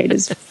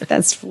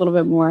 That's a little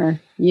bit more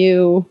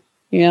Gonzo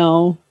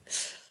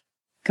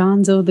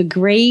the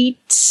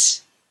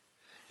Great.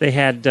 They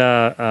had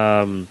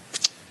Dozer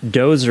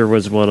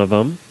was one of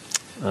them.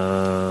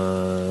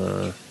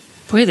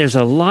 Boy, there's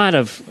a lot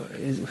of...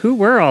 Who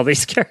were all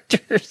these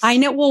characters? I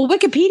know. Well,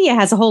 Wikipedia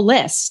has a whole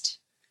list.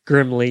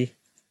 Grimly.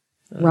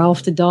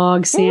 Ralph the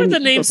dog, Sam. What were the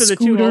names of the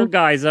two old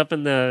guys up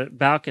in the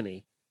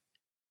balcony?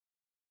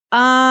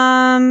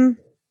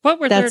 What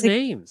were their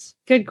names?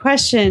 Good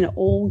question.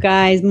 Old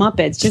guys,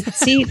 Muppets. Just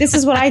see, this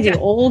is what I do.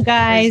 Old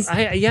guys,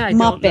 I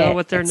Muppets. don't know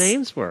what their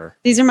names were.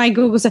 These are my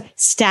Google stuff.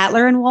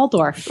 Statler and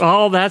Waldorf.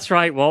 Oh, that's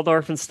right.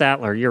 Waldorf and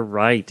Statler. You're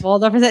right.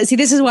 Waldorf and see,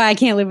 this is why I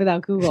can't live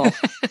without Google.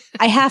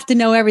 I have to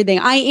know everything.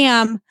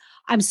 I'm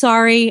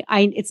sorry.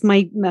 It's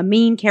my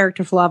main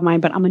character flaw of mine,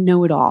 but I'm a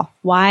know-it-all.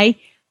 Why?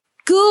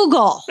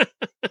 Google.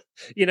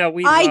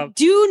 I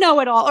do know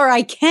it all, or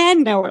I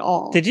can know it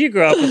all. Did you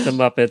grow up with the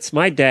Muppets?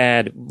 My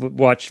dad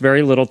watched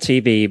very little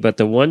TV, but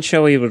the one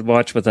show he would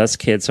watch with us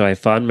kids, so I have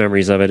fond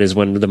memories of it, is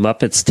when the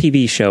Muppets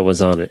TV show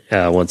was on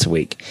once a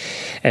week.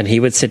 And he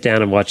would sit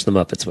down and watch the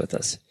Muppets with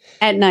us.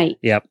 At night.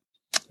 Yep.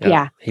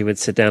 Yeah. He would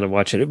sit down and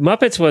watch it.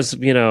 Muppets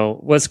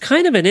was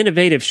kind of an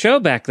innovative show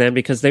back then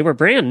because they were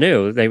brand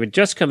new. They would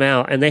just come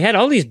out and they had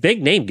all these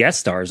big name guest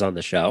stars on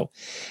the show.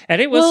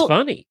 And it was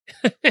funny.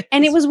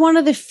 And it was one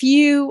of the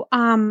few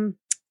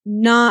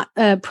not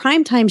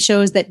primetime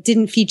shows that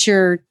didn't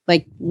feature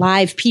like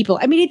live people.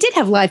 I mean, it did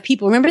have live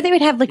people. Remember they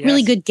would have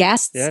really good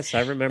guests? Yes,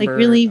 I remember. Like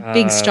really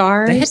big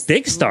stars. They had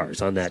big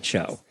stars on that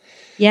show.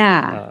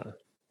 Yeah.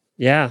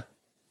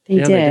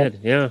 They did.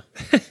 Yeah.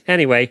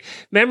 Anyway,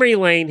 memory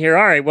lane here.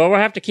 All right. Well, we'll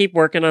have to keep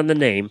working on the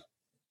name.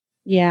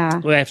 Yeah.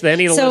 Well, if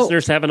any of the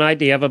listeners have an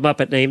idea of a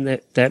Muppet name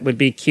that would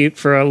be cute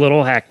for a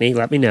little Hackney,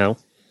 let me know.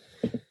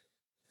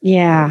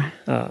 Yeah.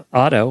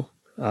 Otto.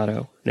 Nah, I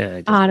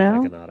just Otto.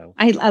 like an Otto.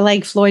 I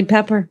like Floyd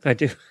Pepper. I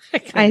do.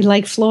 I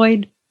like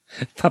Floyd.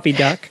 Puppy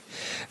Duck.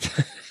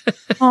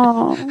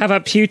 Oh. How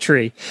about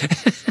Pewtree?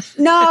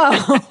 No.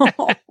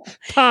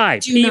 Pie.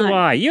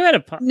 P-Y. You had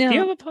a pie. No. Do you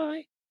have a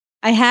pie?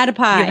 I had a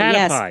pie. You had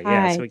yes, a pie. pie.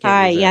 Yes, we can't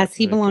pie. use that. Yes,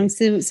 he belongs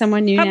to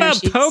someone new. How now.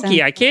 about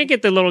Pokey? I can't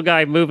get the little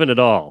guy moving at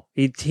all.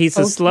 He's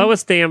the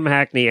slowest damn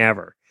Hackney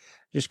ever.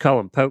 Just call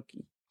him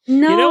Pokey.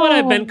 No. You know what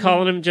I've been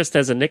calling him just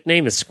as a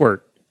nickname is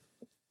Squirt.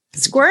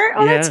 Squirt?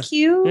 Oh, that's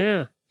cute.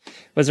 Yeah.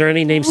 Was there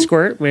any name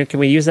Squirt?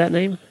 Can we use that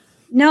name?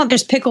 No,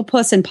 there's Pickle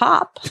Puss and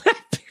Pop.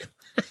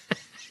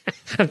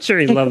 I'm sure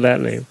he'd love that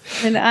name.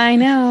 And I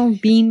know.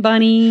 Bean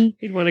Bunny.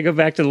 He'd want to go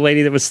back to the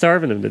lady that was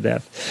starving him to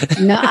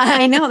death. No,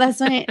 I know. That's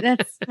my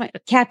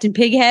Captain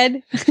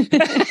Pighead.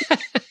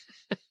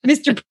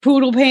 Mr.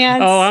 Poodle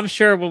Pants. Oh, I'm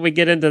sure when we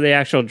get into the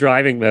actual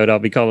driving mode, I'll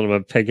be calling him a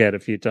pighead a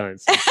few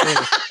times.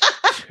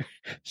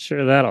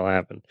 Sure, that'll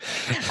happen.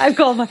 I've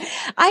called my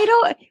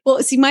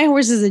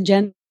horse is a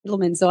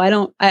gentleman, so I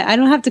don't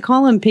have to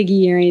call him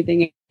Piggy or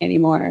anything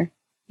anymore.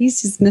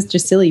 He's just Mr.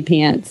 Silly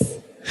Pants.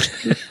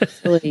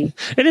 Silly.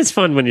 It is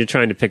fun when you're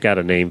trying to pick out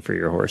a name for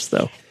your horse,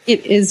 though.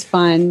 It is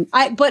fun.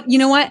 But you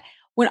know what?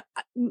 When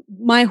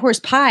my horse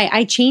Pie,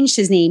 I changed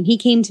his name. He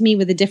came to me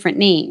with a different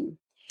name,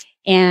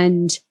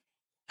 and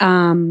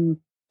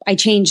I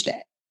changed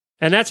it.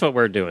 And that's what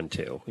we're doing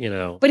too,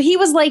 But he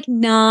was like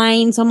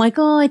 9, so I'm like,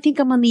 I think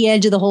I'm on the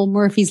edge of the whole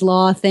Murphy's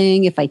Law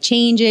thing. If I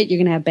change it, you're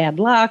going to have bad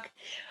luck.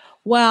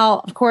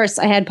 Well, of course,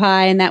 I had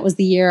Pie, and that was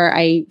the year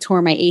I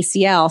tore my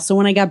ACL. So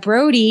when I got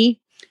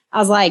Brody, I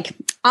was like,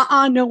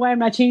 no way, I'm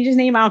not changing his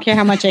name. I don't care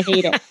how much I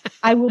hate it.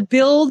 I will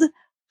build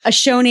a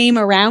show name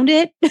around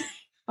it.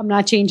 I'm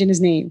not changing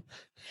his name.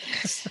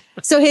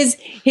 So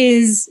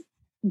his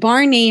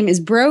barn name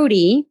is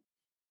Brody.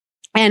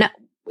 And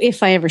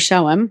if I ever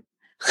show him,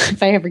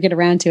 if I ever get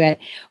around to it,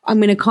 I'm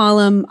going to call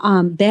him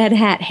Bad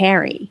Hat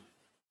Harry,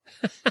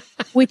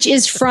 which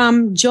is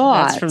from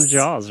Jaws. That's from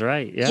Jaws,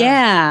 right? Yeah.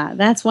 Yeah,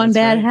 that's one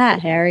bad hat,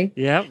 Harry.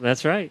 Yeah,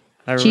 that's right.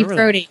 I Chief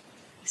remember Brody.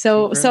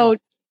 So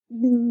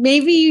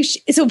maybe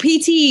so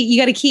PT, you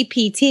got to keep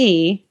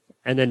PT.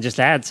 And then just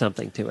add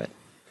something to it.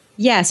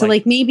 Yeah, so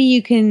like maybe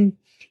you can,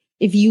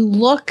 if you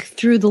look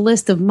through the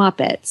list of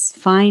Muppets,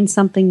 find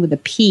something with a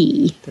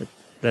P.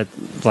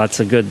 That's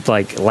a good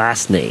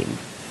last name.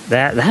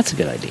 That's a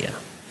good idea.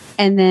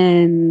 And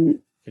then,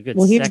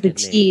 here's the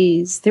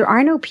T's. There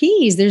are no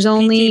P's. There's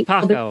only P.T.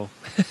 Paco.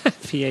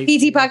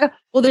 P.T. Paco.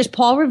 Well, there's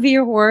Paul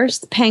Revere Horse,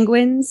 the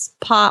Penguins,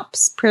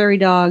 Pops, Prairie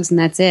Dogs, and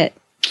that's it.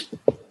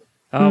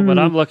 Oh, but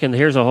I'm looking.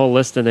 Here's a whole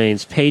list of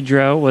names.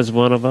 Pedro was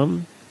one of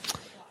them.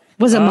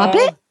 Was a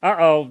Muppet?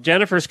 Uh-oh.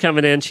 Jennifer's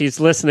coming in. She's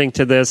listening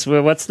to this.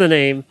 Well, what's the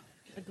name?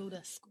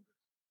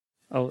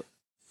 Oh,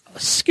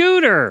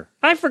 Scooter.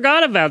 I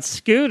forgot about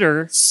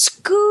Scooter.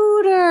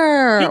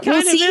 Scooter. He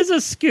kind of is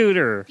a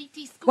scooter.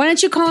 Why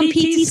don't you call him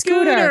PT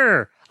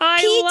Scooter?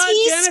 I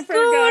love Jennifer.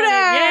 Got it.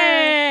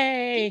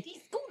 Yay!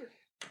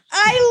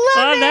 I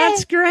love it.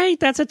 That's great.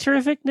 That's a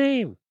terrific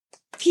name.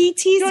 PT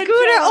Scooter.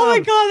 Oh my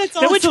God, that's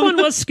awesome. Now, which one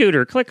was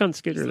Scooter? Click on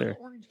Scooter there.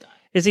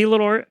 Is he a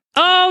little orange?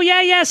 Oh,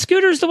 yeah.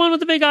 Scooter's the one with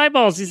the big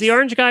eyeballs. He's the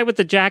orange guy with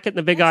the jacket and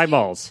the big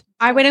eyeballs.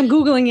 I'm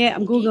Googling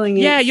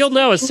it. Yeah, you'll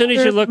know as soon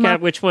as you look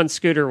at which one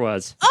Scooter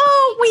was.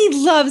 Oh, we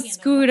love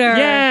Scooter.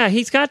 Yeah,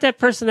 he's got that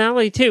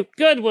personality too.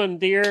 Good one,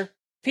 dear.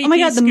 PT Oh my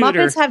God, the Scooter.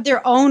 Muppets have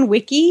their own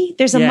wiki?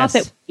 There's a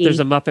Muppet wiki. There's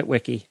a Muppet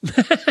wiki.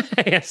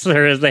 Yes,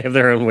 there is. They have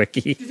their own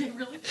wiki.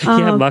 Really?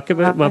 Yeah,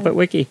 Muppet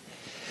wiki.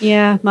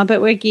 Yeah,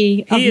 Muppet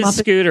wiki. He is Muppet.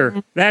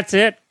 Scooter. That's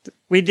it.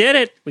 We did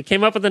it. We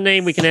came up with a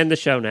name. We can end the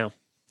show now.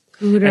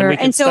 Scooter. And we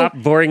can stop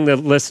boring the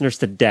listeners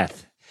to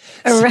death.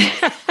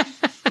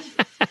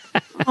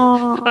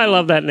 I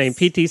love that name,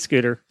 PT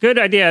Scooter. Good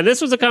idea.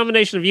 This was a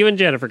combination of you and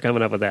Jennifer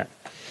coming up with that.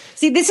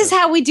 See, this is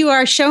how we do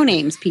our show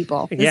names,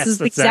 people. This is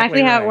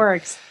exactly how it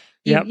works.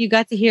 You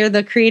got to hear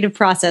the creative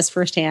process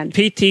firsthand.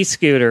 PT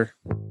Scooter.